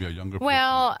with, maybe a younger person.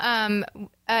 Well,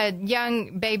 a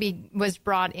young baby was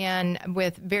brought in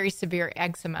with very severe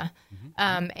eczema.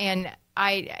 And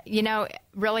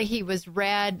really he was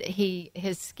red.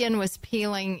 His skin was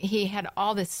peeling. He had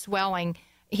all this swelling.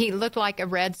 He looked like a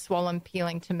red, swollen,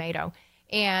 peeling tomato.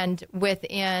 And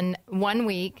within 1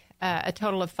 week, a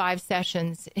total of 5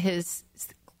 sessions, his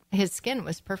skin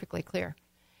was perfectly clear.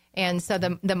 And so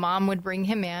the mom would bring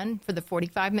him in for the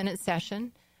 45-minute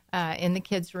session in the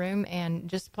kids' room and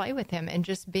just play with him, and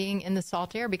just being in the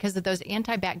salt air because of those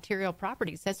antibacterial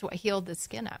properties. That's what healed the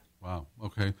skin up. Wow.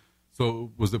 Okay.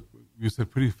 So you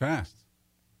said pretty fast?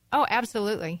 Oh,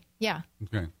 absolutely. Yeah.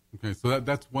 Okay. So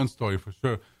that's one story for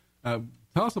sure.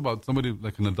 Tell us about somebody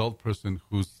like an adult person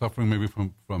who's suffering maybe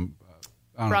from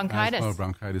bronchitis.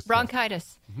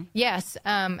 Bronchitis. Yes.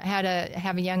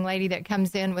 Have a young lady that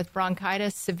comes in with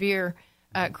bronchitis, severe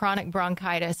chronic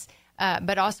bronchitis,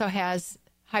 but also has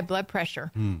high blood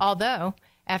pressure. Although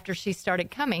after she started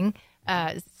coming,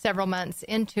 several months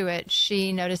into it,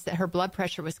 she noticed that her blood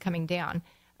pressure was coming down.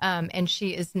 And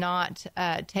she is not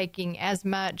taking as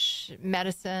much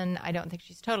medicine. I don't think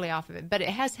she's totally off of it, but it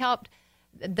has helped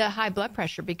the high blood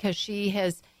pressure because she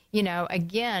has,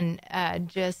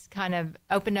 just kind of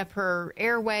opened up her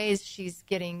airways. She's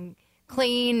getting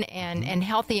clean and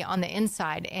healthy on the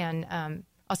inside, and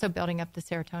also building up the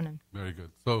serotonin. Very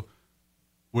good. So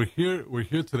we're here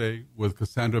today with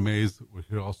Cassandra Mays. We're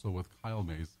here also with Kyle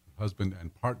Mays, her husband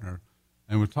and partner,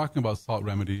 and we're talking about Salt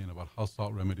Remedy and about how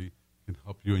Salt Remedy can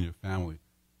help you and your family.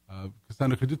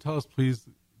 Cassandra, could you tell us, please,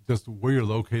 just where you're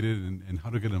located and how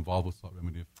to get involved with Salt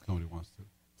Remedy if somebody wants to?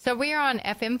 So we are on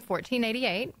FM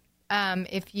 1488.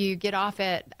 If you get off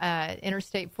at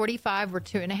Interstate 45, we're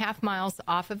 2.5 miles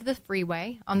off of the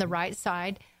freeway on the right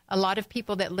side. A lot of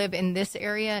people that live in this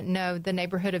area know the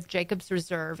neighborhood of Jacobs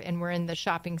Reserve, and we're in the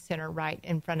shopping center right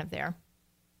in front of there.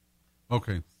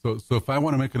 Okay. So if I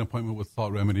want to make an appointment with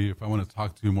Salt Remedy, if I want to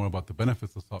talk to you more about the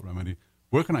benefits of Salt Remedy,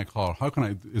 where can I call?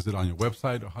 Is it on your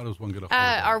website, or how does one get a hold of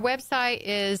it? Our website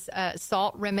is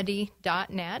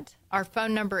saltremedy.net. Our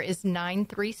phone number is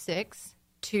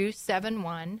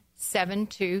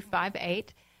 936-271-7258.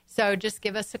 So just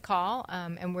give us a call,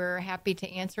 and we're happy to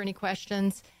answer any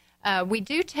questions. We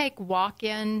do take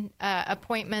walk-in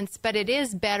appointments, but it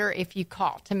is better if you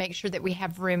call to make sure that we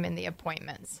have room in the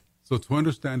appointments. So to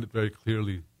understand it very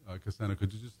clearly, Cassandra,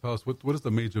 could you just tell us what is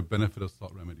the major benefit of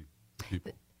Salt Remedy to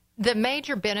people? The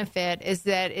major benefit is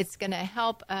that it's going to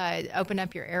help open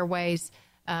up your airways.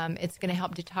 It's going to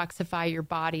help detoxify your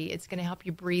body. It's going to help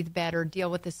you breathe better, deal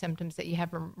with the symptoms that you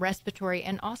have from respiratory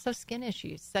and also skin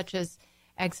issues such as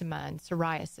eczema and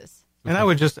psoriasis. And I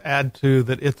would just add, too,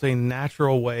 that it's a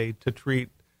natural way to treat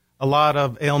a lot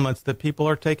of ailments that people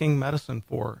are taking medicine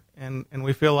for. And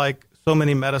we feel like so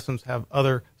many medicines have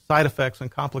other side effects and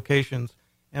complications.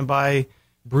 And by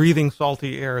breathing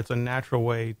salty air, it's a natural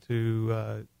way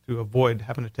to avoid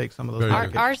having to take some of those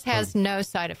medications. Ours has no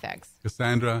side effects.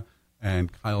 Cassandra and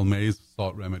Kyle Mays,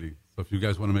 Salt Remedy. So if you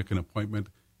guys want to make an appointment,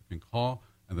 you can call.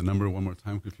 And the number one more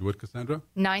time, if you would, Cassandra?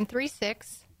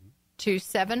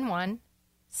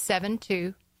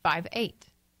 936-271-7258.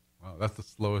 Wow, that's the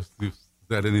slowest you've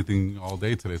said anything all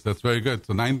day today. So that's very good.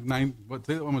 So say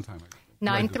that one more time.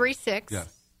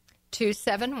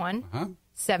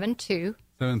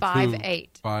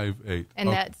 936-271-7258. And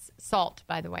that's salt,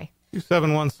 by the way.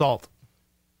 271 salt.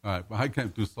 All right, but I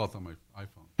can't do salt on my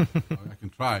iPhone. I can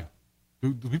try.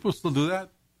 Do people still do that?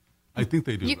 I think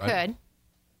they do. You could.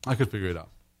 I could figure it out.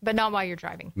 But not while you're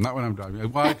driving. Not when I'm driving.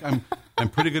 Well, I'm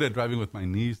pretty good at driving with my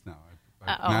knees now.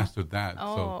 I've mastered that.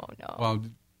 No. Well,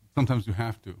 sometimes you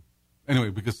have to. Anyway,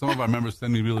 because some of our members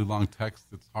send me really long texts,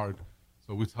 it's hard.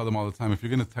 So we tell them all the time, if you're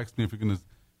going to text me, if you're going to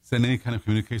send any kind of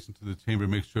communication to the chamber,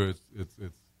 make sure it's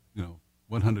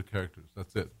 100 characters.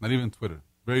 That's it. Not even Twitter.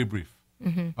 Very brief.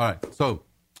 Mm-hmm. All right. So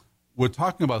we're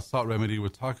talking about Salt Remedy. We're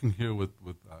talking here with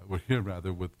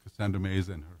Cassandra Mays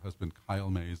and her husband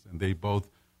Kyle Mays, and they both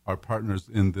are partners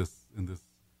in this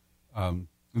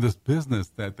business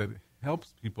that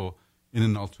helps people in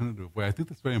an alternative way. I think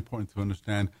that's very important to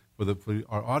understand for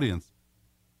our audience.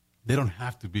 They don't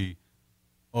have to be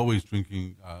always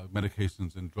drinking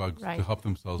medications and drugs to help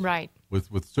themselves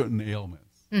with certain ailments.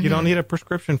 Mm-hmm. You don't need a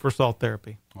prescription for salt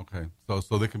therapy. Okay,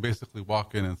 so they can basically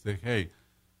walk in and say, hey,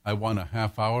 I want a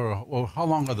half hour, or how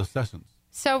long are the sessions?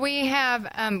 So we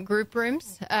have group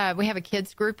rooms. We have a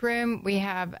kids group room. We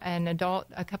have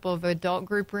a couple of adult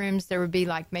group rooms. There would be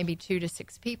like maybe 2 to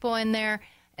 6 people in there,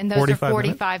 and those are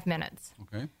 45 minutes.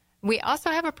 Okay. We also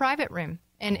have a private room,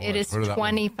 and it is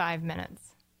 25 minutes.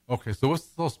 Okay, so what's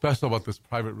so special about this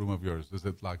private room of yours? Is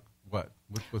it like what?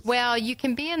 Well, you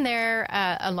can be in there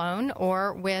alone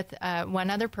or with one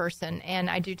other person, and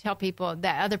I do tell people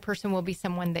that other person will be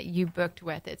someone that you booked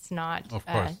with. It's not, of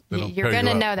course, you're going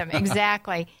to know them.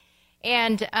 Exactly.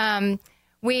 And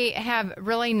we have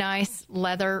really nice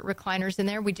leather recliners in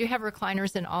there. We do have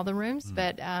recliners in all the rooms,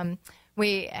 but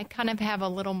we kind of have a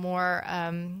little more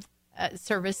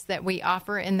service that we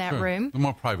offer in that room. A little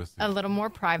more privacy. A little more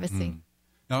privacy.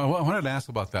 Now, I wanted to ask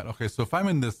about that. Okay, so if I'm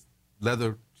in this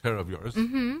leather chair of yours,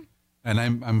 and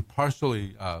I'm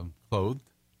partially clothed.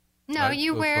 No, right?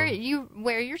 you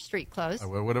wear your street clothes. I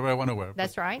wear whatever I want to wear.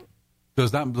 That's right.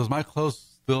 Does my clothes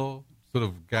still sort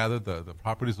of gather the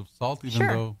properties of salt, even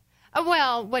though?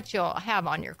 Well, what you'll have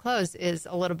on your clothes is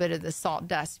a little bit of the salt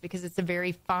dust because it's a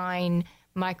very fine,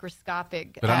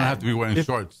 microscopic. But I don't have to be wearing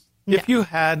shorts. If you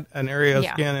had an area of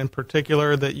skin in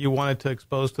particular that you wanted to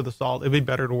expose to the salt, it'd be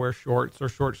better to wear shorts or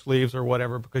short sleeves or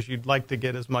whatever because you'd like to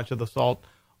get as much of the salt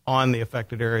on the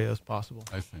affected area as possible.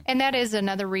 I see. And that is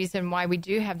another reason why we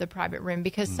do have the private room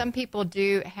because some people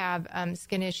do have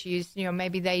skin issues. You know,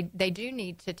 maybe they do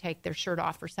need to take their shirt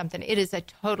off or something. It is a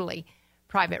totally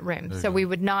private room, so we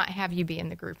would not have you be in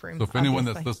the group room. So if anyone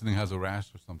that's listening has a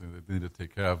rash or something that they need to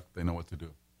take care of, they know what to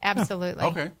do. Absolutely.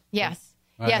 Okay. Yes.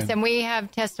 Yes, and we have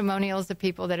testimonials of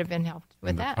people that have been helped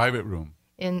with that. In the private room.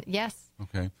 Yes.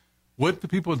 Okay. What do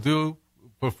people do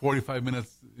for 45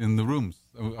 minutes in the rooms?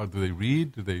 Do they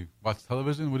read? Do they watch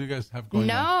television? What do you guys have going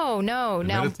on? No.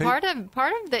 Now, meditate?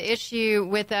 part of the issue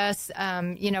with us,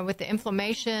 with the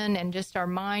inflammation and just our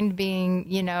mind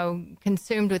being,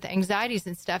 consumed with anxieties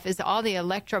and stuff is all the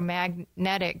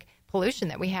electromagnetic pollution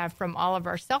that we have from all of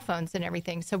our cell phones and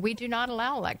everything. So we do not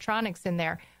allow electronics in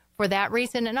there. For that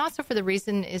reason, and also for the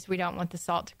reason is we don't want the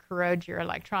salt to corrode your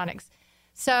electronics.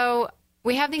 So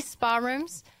we have these spa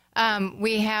rooms.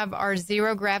 We have our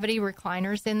zero gravity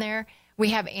recliners in there. We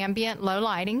have ambient low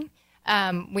lighting.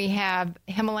 We have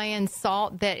Himalayan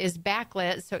salt that is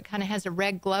backlit, so it kind of has a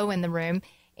red glow in the room.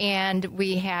 And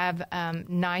we have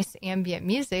nice ambient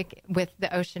music with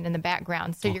the ocean in the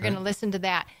background. So you're going to listen to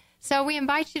that. So we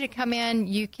invite you to come in.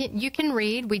 You can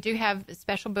read. We do have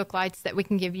special book lights that we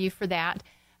can give you for that.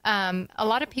 A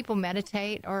lot of people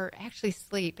meditate or actually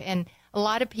sleep, and a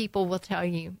lot of people will tell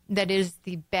you that it is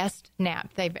the best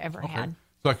nap they've ever had.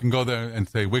 So I can go there and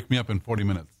say, wake me up in 40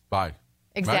 minutes. Bye.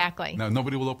 Exactly. Right? Now,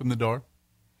 nobody will open the door?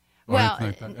 Well,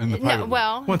 like that in the private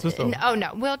room? Once it's over. Oh,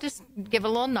 no. We'll just give a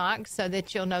little knock so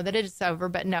that you'll know that it's over.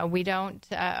 But, no, we don't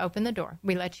open the door.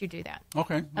 We let you do that.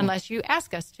 Okay. Unless you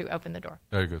ask us to open the door.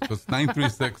 Very good. So it's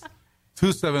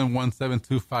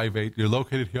 936-271-7258. You're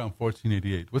located here on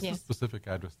 1488. What's the specific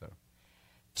address there?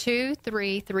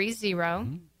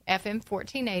 2330 FM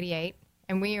 1488,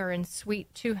 and we are in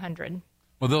Suite 200.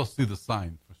 Well, they'll see the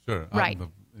sign for sure. Right.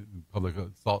 In public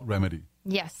salt remedy.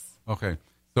 Yes. Okay.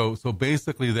 So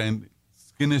basically then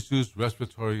skin issues,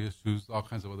 respiratory issues, all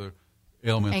kinds of other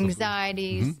ailments.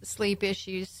 Anxieties, sleep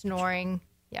issues, snoring.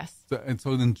 Yes.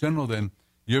 So in general then,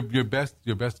 your best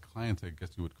clients, I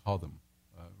guess you would call them,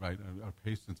 right? Our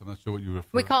patients. I'm not sure what you refer.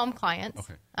 We call them clients.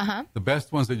 Okay. Uh-huh. The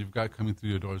best ones that you've got coming through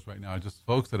your doors right now are just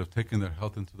folks that have taken their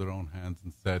health into their own hands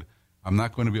and said, I'm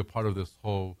not going to be a part of this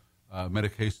whole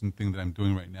medication thing that I'm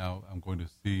doing right now. I'm going to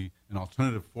see an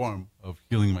alternative form of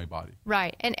healing my body.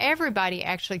 Right. And everybody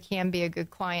actually can be a good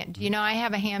client. You know, I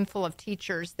have a handful of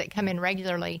teachers that come in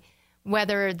regularly,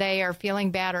 whether they are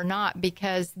feeling bad or not,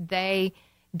 because they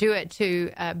do it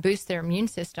to boost their immune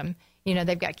system. You know,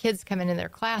 they've got kids coming in their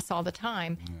class all the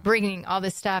time, bringing all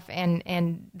this stuff,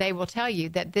 and they will tell you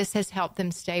that this has helped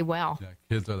them stay well. Yeah,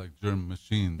 kids are like germ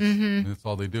machines. And that's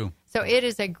all they do. So it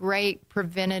is a great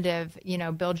preventative,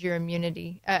 build your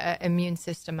immune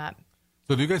system up.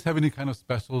 So do you guys have any kind of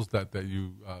specials that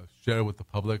you share with the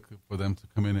public for them to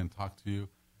come in and talk to you?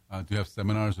 Do you have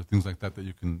seminars or things like that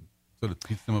you can sort of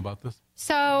teach them about this?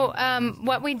 So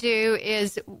what we do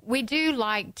is we do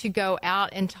like to go out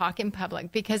and talk in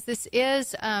public because this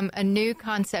is a new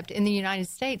concept in the United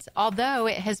States, although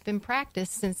it has been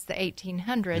practiced since the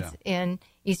 1800s in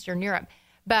Eastern Europe.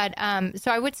 But so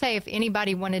I would say if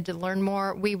anybody wanted to learn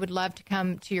more, we would love to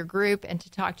come to your group and to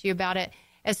talk to you about it.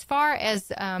 As far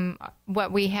as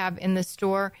what we have in the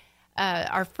store,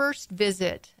 our first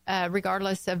visit,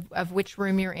 regardless of which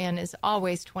room you're in, is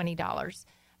always $20.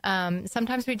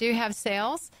 Sometimes we do have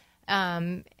sales,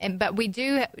 But we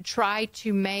do try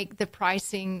to make the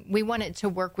pricing, we want it to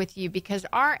work with you because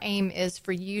our aim is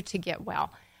for you to get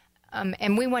well.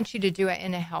 And we want you to do it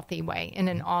in a healthy way, in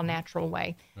an all-natural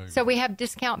way. So we have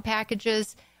discount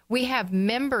packages. We have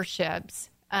memberships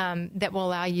that will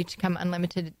allow you to come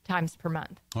unlimited times per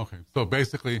month. Okay. So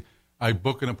basically, I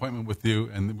book an appointment with you,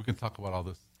 and we can talk about all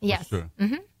this. Yes. For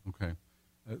sure. Okay.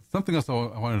 Something else I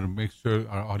wanted to make sure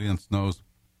our audience knows,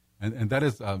 and that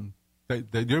is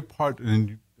that you're part,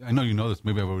 and I know you know this,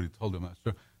 maybe I've already told them, I'm not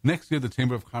sure. Next year, the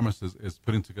Chamber of Commerce is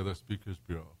putting together a speakers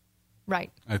bureau.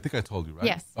 Right. I think I told you, right?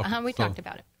 Yes. Okay. We talked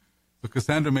about it. So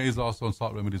Cassandra Mays also on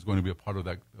Salt Remedy is going to be a part of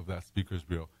that speakers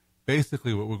bureau.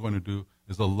 Basically, what we're going to do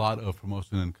is a lot of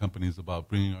promotion in companies about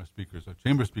bringing our speakers, our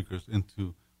chamber speakers,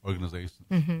 into organizations.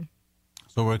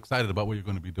 So we're excited about what you're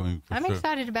going to be doing. I'm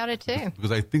excited about it too.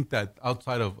 Because I think that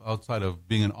outside of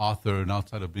being an author and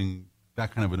outside of being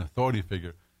that kind of an authority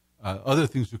figure, other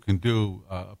things you can do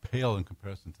pale in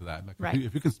comparison to that. Like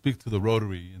if you can speak to the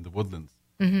Rotary in the Woodlands,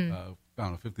 I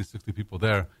don't know, 50, 60 people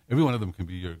there, every one of them can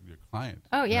be your client.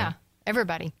 Oh, yeah. Right?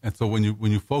 Everybody. And so when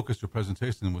you focus your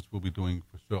presentation, which we'll be doing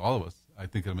for sure, all of us, I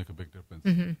think it'll make a big difference.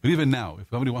 But even now, if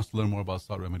somebody wants to learn more about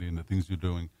Salt Remedy and the things you're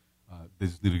doing, they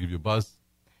just need to give you a buzz.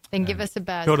 Then give us a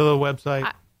buzz. Go to the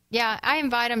website. I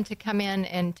invite them to come in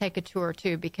and take a tour,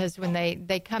 too, because when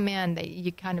they come in,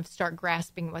 you kind of start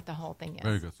grasping what the whole thing is.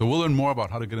 Very good. So we'll learn more about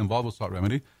how to get involved with Salt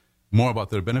Remedy, more about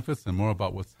their benefits, and more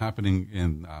about what's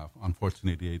happening on Fortune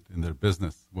 88 in their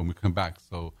business when we come back.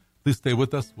 So please stay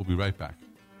with us. We'll be right back.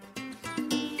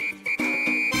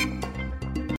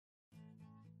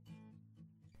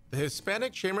 The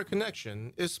Hispanic Chamber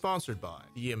Connection is sponsored by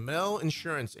the Amel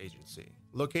Insurance Agency,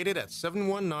 located at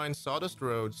 719 Sawdust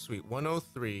Road, Suite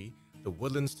 103, The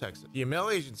Woodlands, Texas. The Amel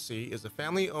Agency is a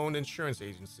family-owned insurance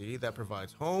agency that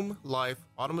provides home, life,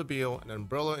 automobile, and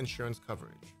umbrella insurance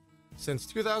coverage. Since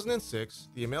 2006,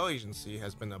 the Amel Agency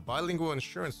has been a bilingual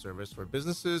insurance service for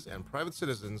businesses and private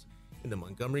citizens in the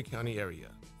Montgomery County area.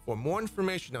 For more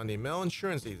information on the Amel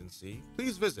Insurance Agency,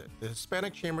 please visit the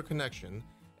Hispanic Chamber Connection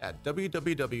at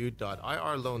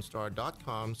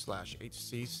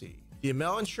www.irlonestar.com/HCC. The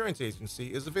Amel Insurance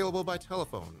Agency is available by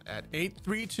telephone at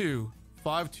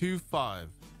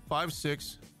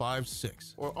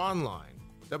 832-525-5656 or online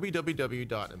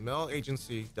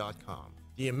www.amelagency.com.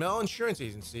 The Amel Insurance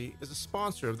Agency is a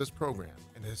sponsor of this program,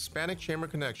 and the Hispanic Chamber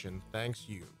Connection thanks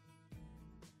you.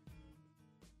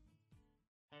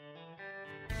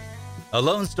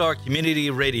 Lone Star Community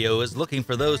Radio is looking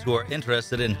for those who are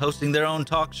interested in hosting their own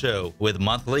talk show, with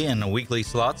monthly and weekly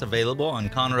slots available on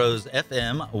Conroe's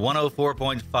FM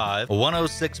 104.5,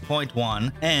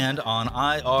 106.1, and on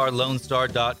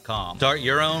irlonestar.com. Start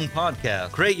your own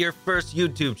podcast, create your first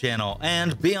YouTube channel,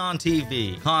 and be on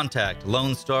TV. Contact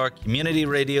Lone Star Community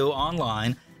Radio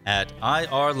online at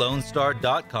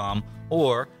irlonestar.com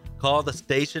or call the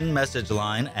station message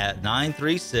line at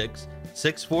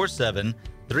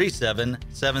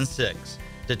 936-647-3776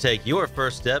 to take your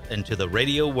first step into the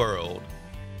radio world.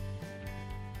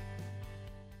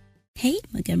 Hey,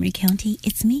 Montgomery County,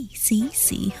 it's me,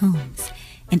 C.C. Holmes.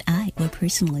 And I would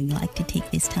personally like to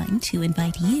take this time to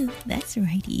invite you, that's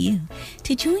right, you,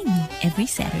 to join me every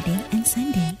Saturday and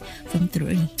Sunday from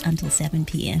 3 until 7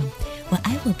 p.m., where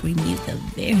I will bring you the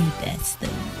very best of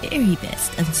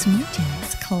the smooth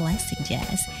jazz, classic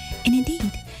jazz, and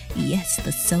indeed, yes,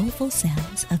 the soulful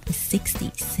sounds of the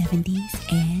 60s,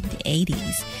 70s, and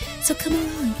 80s. So come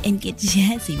along and get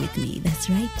jazzy with me. That's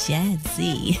right,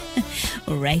 jazzy.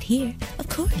 Right here, of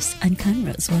course, on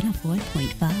Conroe's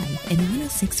 104.5 and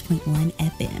 106.1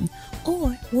 FM,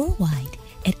 or worldwide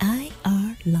at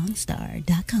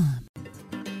irlonestar.com.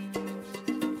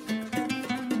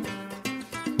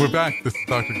 We're back. This is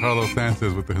Dr. Carlos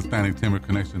Sanchez with the Hispanic Chamber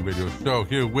Connection radio show,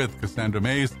 here with Cassandra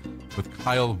Mays, with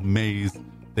Kyle Mays.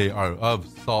 They are of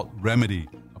Salt Remedy,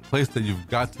 a place that you've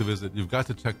got to visit. You've got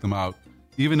to check them out.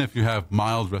 Even if you have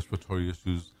mild respiratory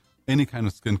issues, any kind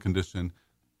of skin condition,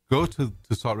 go to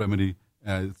Salt Remedy,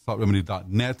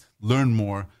 saltremedy.net, learn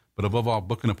more. But above all,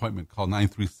 book an appointment. Call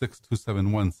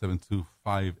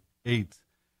 936-271-7258.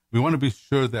 We want to be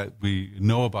sure that we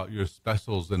know about your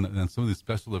specials and some of these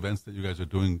special events that you guys are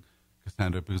doing,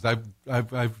 Cassandra, because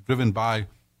I've driven by,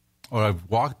 or I've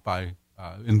walked by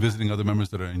in visiting other members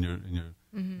that are in your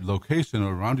location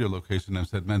or around your location, and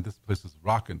said, man, this place is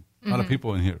rocking. A lot of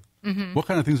people in here. What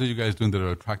kind of things are you guys doing that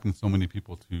are attracting so many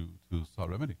people to Salt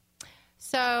Remedy?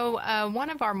 So one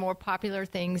of our more popular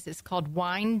things is called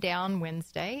Wine Down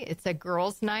Wednesday. It's a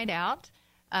girls' night out,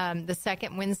 the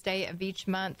second Wednesday of each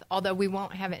month, although we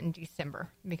won't have it in December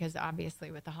because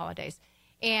obviously with the holidays.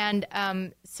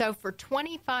 And so for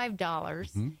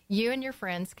 $25, you and your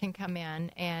friends can come in,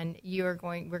 and we're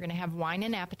going to have wine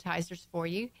and appetizers for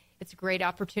you. It's a great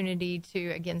opportunity to,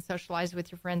 again, socialize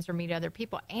with your friends or meet other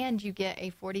people, and you get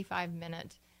a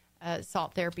 45-minute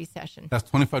salt therapy session. That's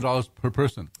 $25 per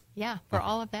person. Yeah, for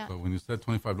all of that. So when you said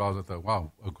 $25, I thought,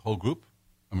 wow, a whole group?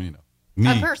 I mean,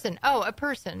 me. A person. Oh, a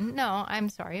person. No, I'm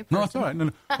sorry. A person. No, it's all right. No.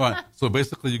 All right. So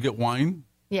basically you get wine.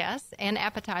 Yes, and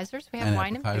appetizers. We have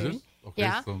wine and food. Okay,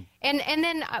 yeah. So. And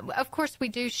then, of course, we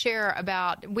do share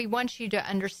we want you to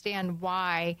understand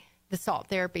why the salt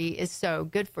therapy is so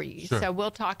good for you. Sure. So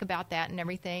we'll talk about that and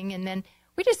everything. And then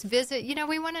we just visit,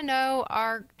 we want to know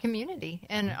our community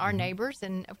and our neighbors.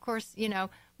 And, of course,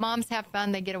 moms have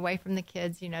fun. They get away from the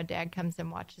kids. Dad comes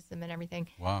and watches them and everything.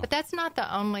 Wow. But that's not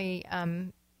the only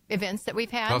events that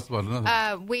we've had. Tell us about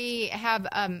another. We have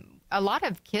a lot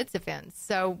of kids events.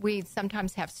 So we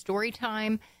sometimes have story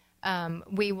time.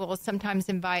 We will sometimes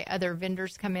invite other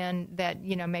vendors come in that,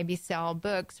 maybe sell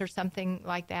books or something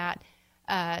like that.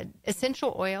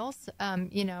 Essential oils,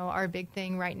 are a big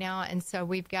thing right now. And so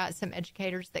we've got some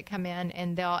educators that come in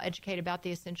and they'll educate about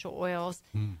the essential oils.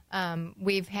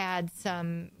 We've had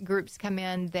some groups come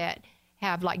in that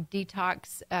have like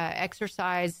detox,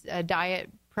 exercise, diet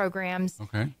programs.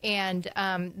 Okay. And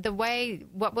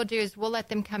what we'll do is we'll let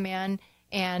them come in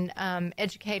and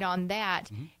educate on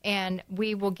that. And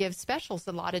we will give specials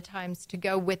a lot of times to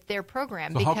go with their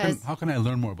program. So because how can I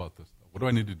learn more about this? What do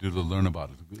I need to do to learn about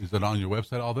it? Is it on your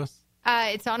website, all this?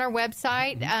 It's on our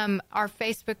website. Our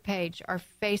Facebook page. Our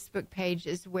Facebook page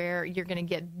is where you're going to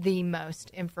get the most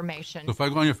information. So if I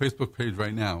go on your Facebook page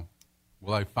right now,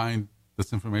 will I find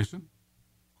this information?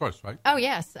 Of course, right? Oh,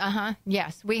 yes.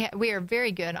 Yes. We are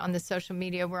very good on the social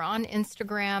media. We're on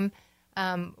Instagram.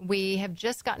 We have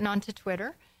just gotten onto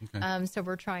Twitter. Okay. So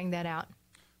we're trying that out.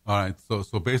 All right. So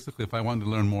basically, if I wanted to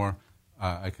learn more,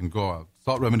 I can go out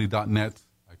saltremedy.net.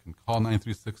 I can call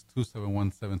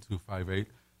 936-271-7258.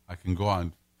 I can go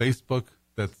on Facebook.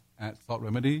 That's at Salt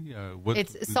Remedy.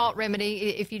 It's Salt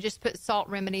Remedy. If you just put Salt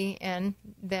Remedy in,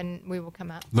 then we will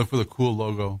come up. Look for the cool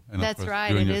logo. And that's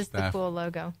right. It is the cool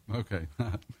logo. Okay.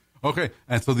 Okay.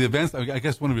 And so the events, I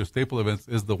guess one of your staple events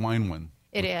is the wine one.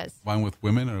 It is. Wine with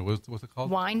Women, or what's it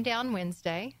called? Wine Down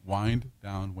Wednesday. Wind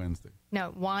Down Wednesday.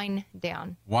 No, Wine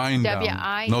Down. Wine Down.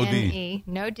 W-I-N-E.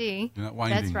 No D. You're not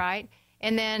winding. That's right.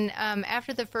 And then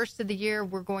after the first of the year,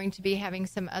 we're going to be having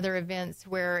some other events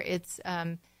where it's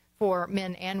for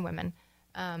men and women.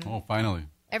 Finally.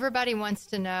 Everybody wants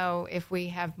to know if we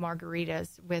have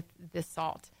margaritas with the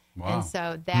salt. Wow. And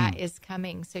so that is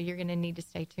coming. So you're going to need to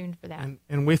stay tuned for that.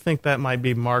 And we think that might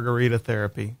be margarita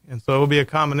therapy. And so it will be a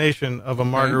combination of a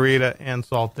margarita and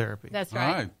salt therapy. That's right.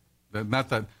 All right. Not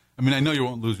that. I mean, I know you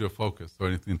won't lose your focus or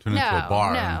anything, turn into a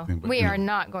bar or anything. But, we are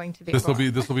not going to be. This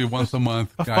will be once a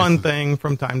month. A fun thing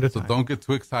from time to time. So don't get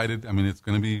too excited. I mean, it's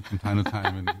going to be from time to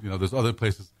time, and there's other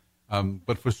places.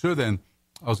 But for sure, then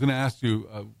I was going to ask you: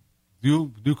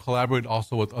 do you collaborate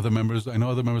also with other members? I know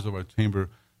other members of our chamber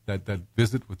that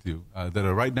visit with you that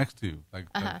are right next to you, like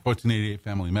 1488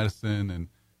 Family Medicine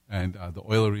and the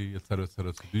Oilery, et cetera, et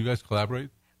cetera. So do you guys collaborate?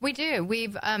 We do.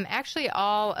 We've actually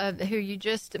all of who you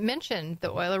just mentioned, the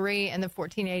Oilery and the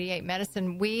 1488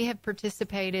 Medicine, we have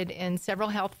participated in several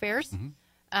health fairs.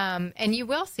 And you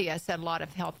will see us at a lot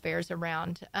of health fairs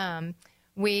around.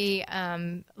 We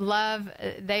love,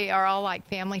 they are all like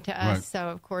family to us. Right. So,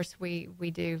 of course, we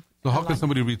do. So how can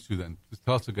somebody reach you then? Just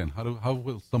tell us again. How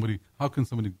can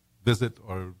somebody visit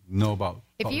or know about?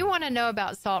 If you want to know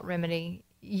about Salt Remedy,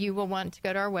 you will want to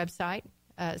go to our website.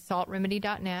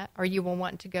 saltremedy.net, or you will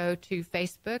want to go to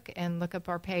Facebook and look up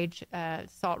our page,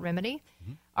 Salt Remedy.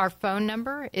 Our phone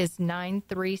number is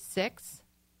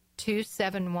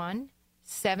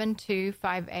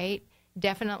 936-271-7258.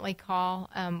 Definitely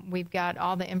call. We've got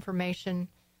all the information.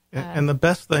 And the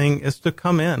best thing is to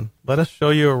come in. Let us show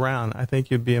you around. I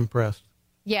think you'd be impressed.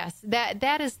 Yes,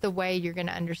 that is the way you're going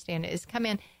to understand it, is come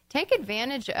in. Take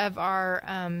advantage of our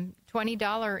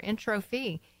 $20 intro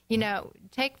fee.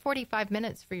 Take 45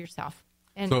 minutes for yourself.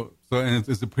 And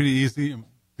is it pretty easy?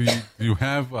 Do you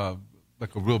have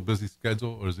like a real busy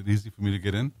schedule, or is it easy for me to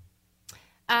get in?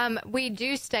 We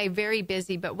do stay very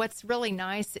busy, but what's really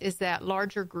nice is that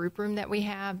larger group room that we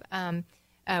have.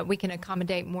 We can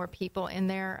accommodate more people in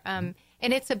there. And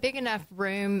it's a big enough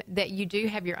room that you do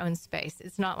have your own space.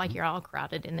 It's not like you're all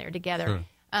crowded in there together. Sure.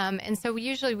 And so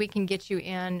usually we can get you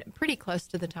in pretty close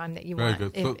to the time that you Very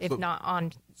want, good. if not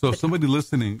on. So if somebody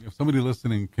listening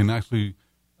can actually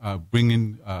bring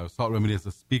in Salt Remedy as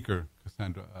a speaker,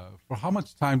 Cassandra, for how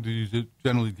much time do you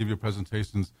generally give your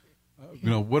presentations?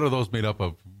 What are those made up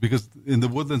of? Because in the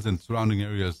Woodlands and surrounding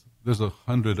areas, there's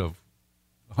 100 of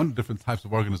 100 different types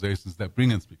of organizations that bring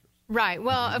in speakers. Right.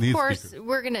 Well, of Need course, speakers.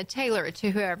 we're going to tailor it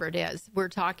to whoever it is. We're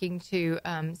talking to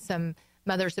some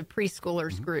mothers of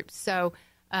preschoolers groups. So,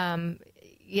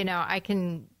 I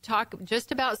can talk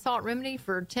just about Salt Remedy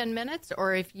for 10 minutes,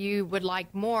 or if you would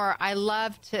like more,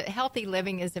 healthy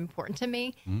living is important to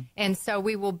me. And so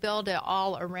we will build it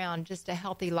all around just a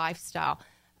healthy lifestyle.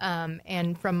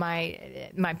 And from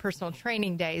my personal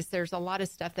training days, there's a lot of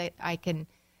stuff that I can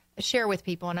share with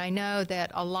people. And I know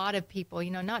that a lot of people,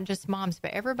 not just moms,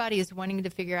 but everybody is wanting to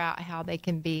figure out how they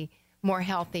can be more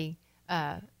healthy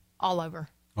all over.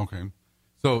 Okay.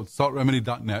 So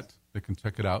saltremedy.net, they can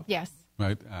check it out. Yes.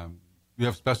 Right. We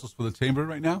have specials for the chamber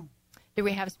right now? Do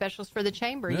we have specials for the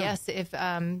chamber? Yeah. Yes. If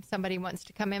somebody wants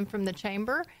to come in from the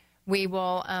chamber, we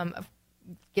will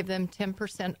give them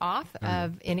 10% off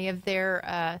of any of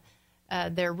their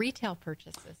retail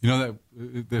purchases. You know that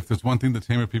if there's one thing the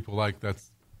chamber people like,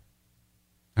 that's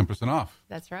 10% off.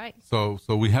 That's right. So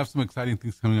we have some exciting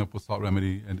things coming up with Salt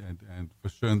Remedy and for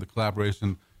sure in the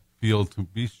collaboration field to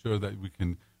be sure that we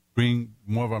can bring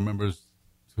more of our members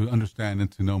to understand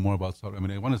and to know more about Salt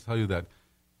Remedy. I want to tell you that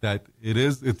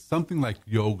it's something like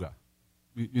yoga,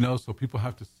 so people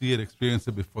have to see it, experience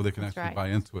it before they can actually buy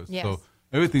into it. Yes. So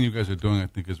everything you guys are doing, I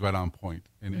think, is right on point.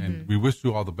 And we wish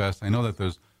you all the best. I know that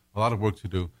there's a lot of work to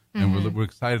do, and we're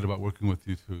excited about working with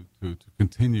you to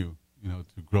continue,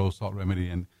 to grow Salt Remedy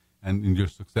and in your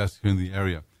success here in the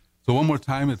area. So one more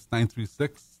time, it's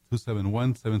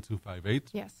 936-271-7258.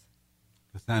 Yes.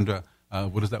 Cassandra,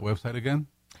 what is that website again?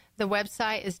 The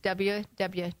website is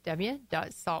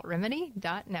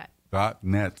www.saltremedy.net.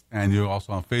 .net. And you're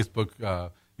also on Facebook,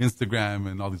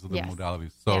 Instagram, and all these other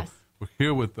modalities. So we're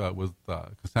here with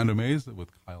Cassandra Mays, with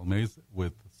Kyle Mays,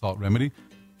 with Salt Remedy.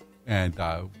 And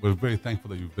we're very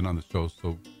thankful that you've been on the show.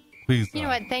 So please You know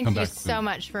what? Thank come you back so soon.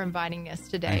 much for inviting us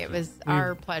today. Thank It you. was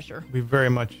our pleasure. We very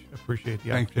much appreciate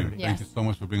the opportunity. Thank you so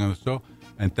much for being on the show.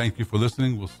 And thank you for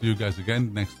listening. We'll see you guys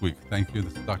again next week. Thank you.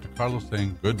 This is Dr. Carlos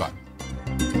saying goodbye.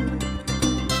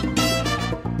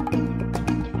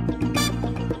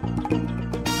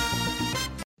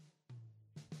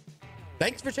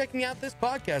 Thanks for checking out this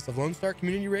podcast of Lone Star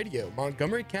Community Radio,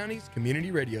 Montgomery County's community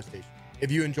radio station.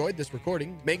 If you enjoyed this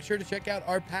recording, make sure to check out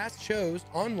our past shows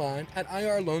online at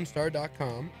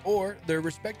irlonestar.com or their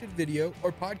respective video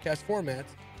or podcast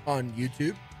formats on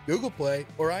YouTube, Google Play,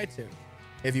 or iTunes.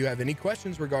 If you have any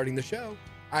questions regarding the show,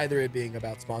 either it being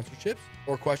about sponsorships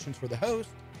or questions for the host,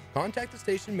 contact the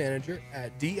station manager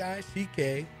at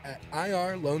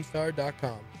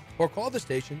dick@irlonestar.com or call the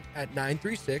station at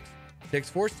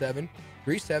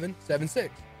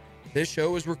 936-647-3776. This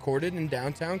show is recorded in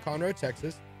downtown Conroe,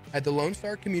 Texas at the Lone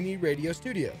Star Community Radio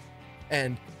Studios,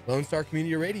 and Lone Star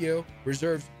Community Radio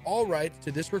reserves all rights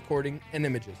to this recording and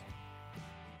images.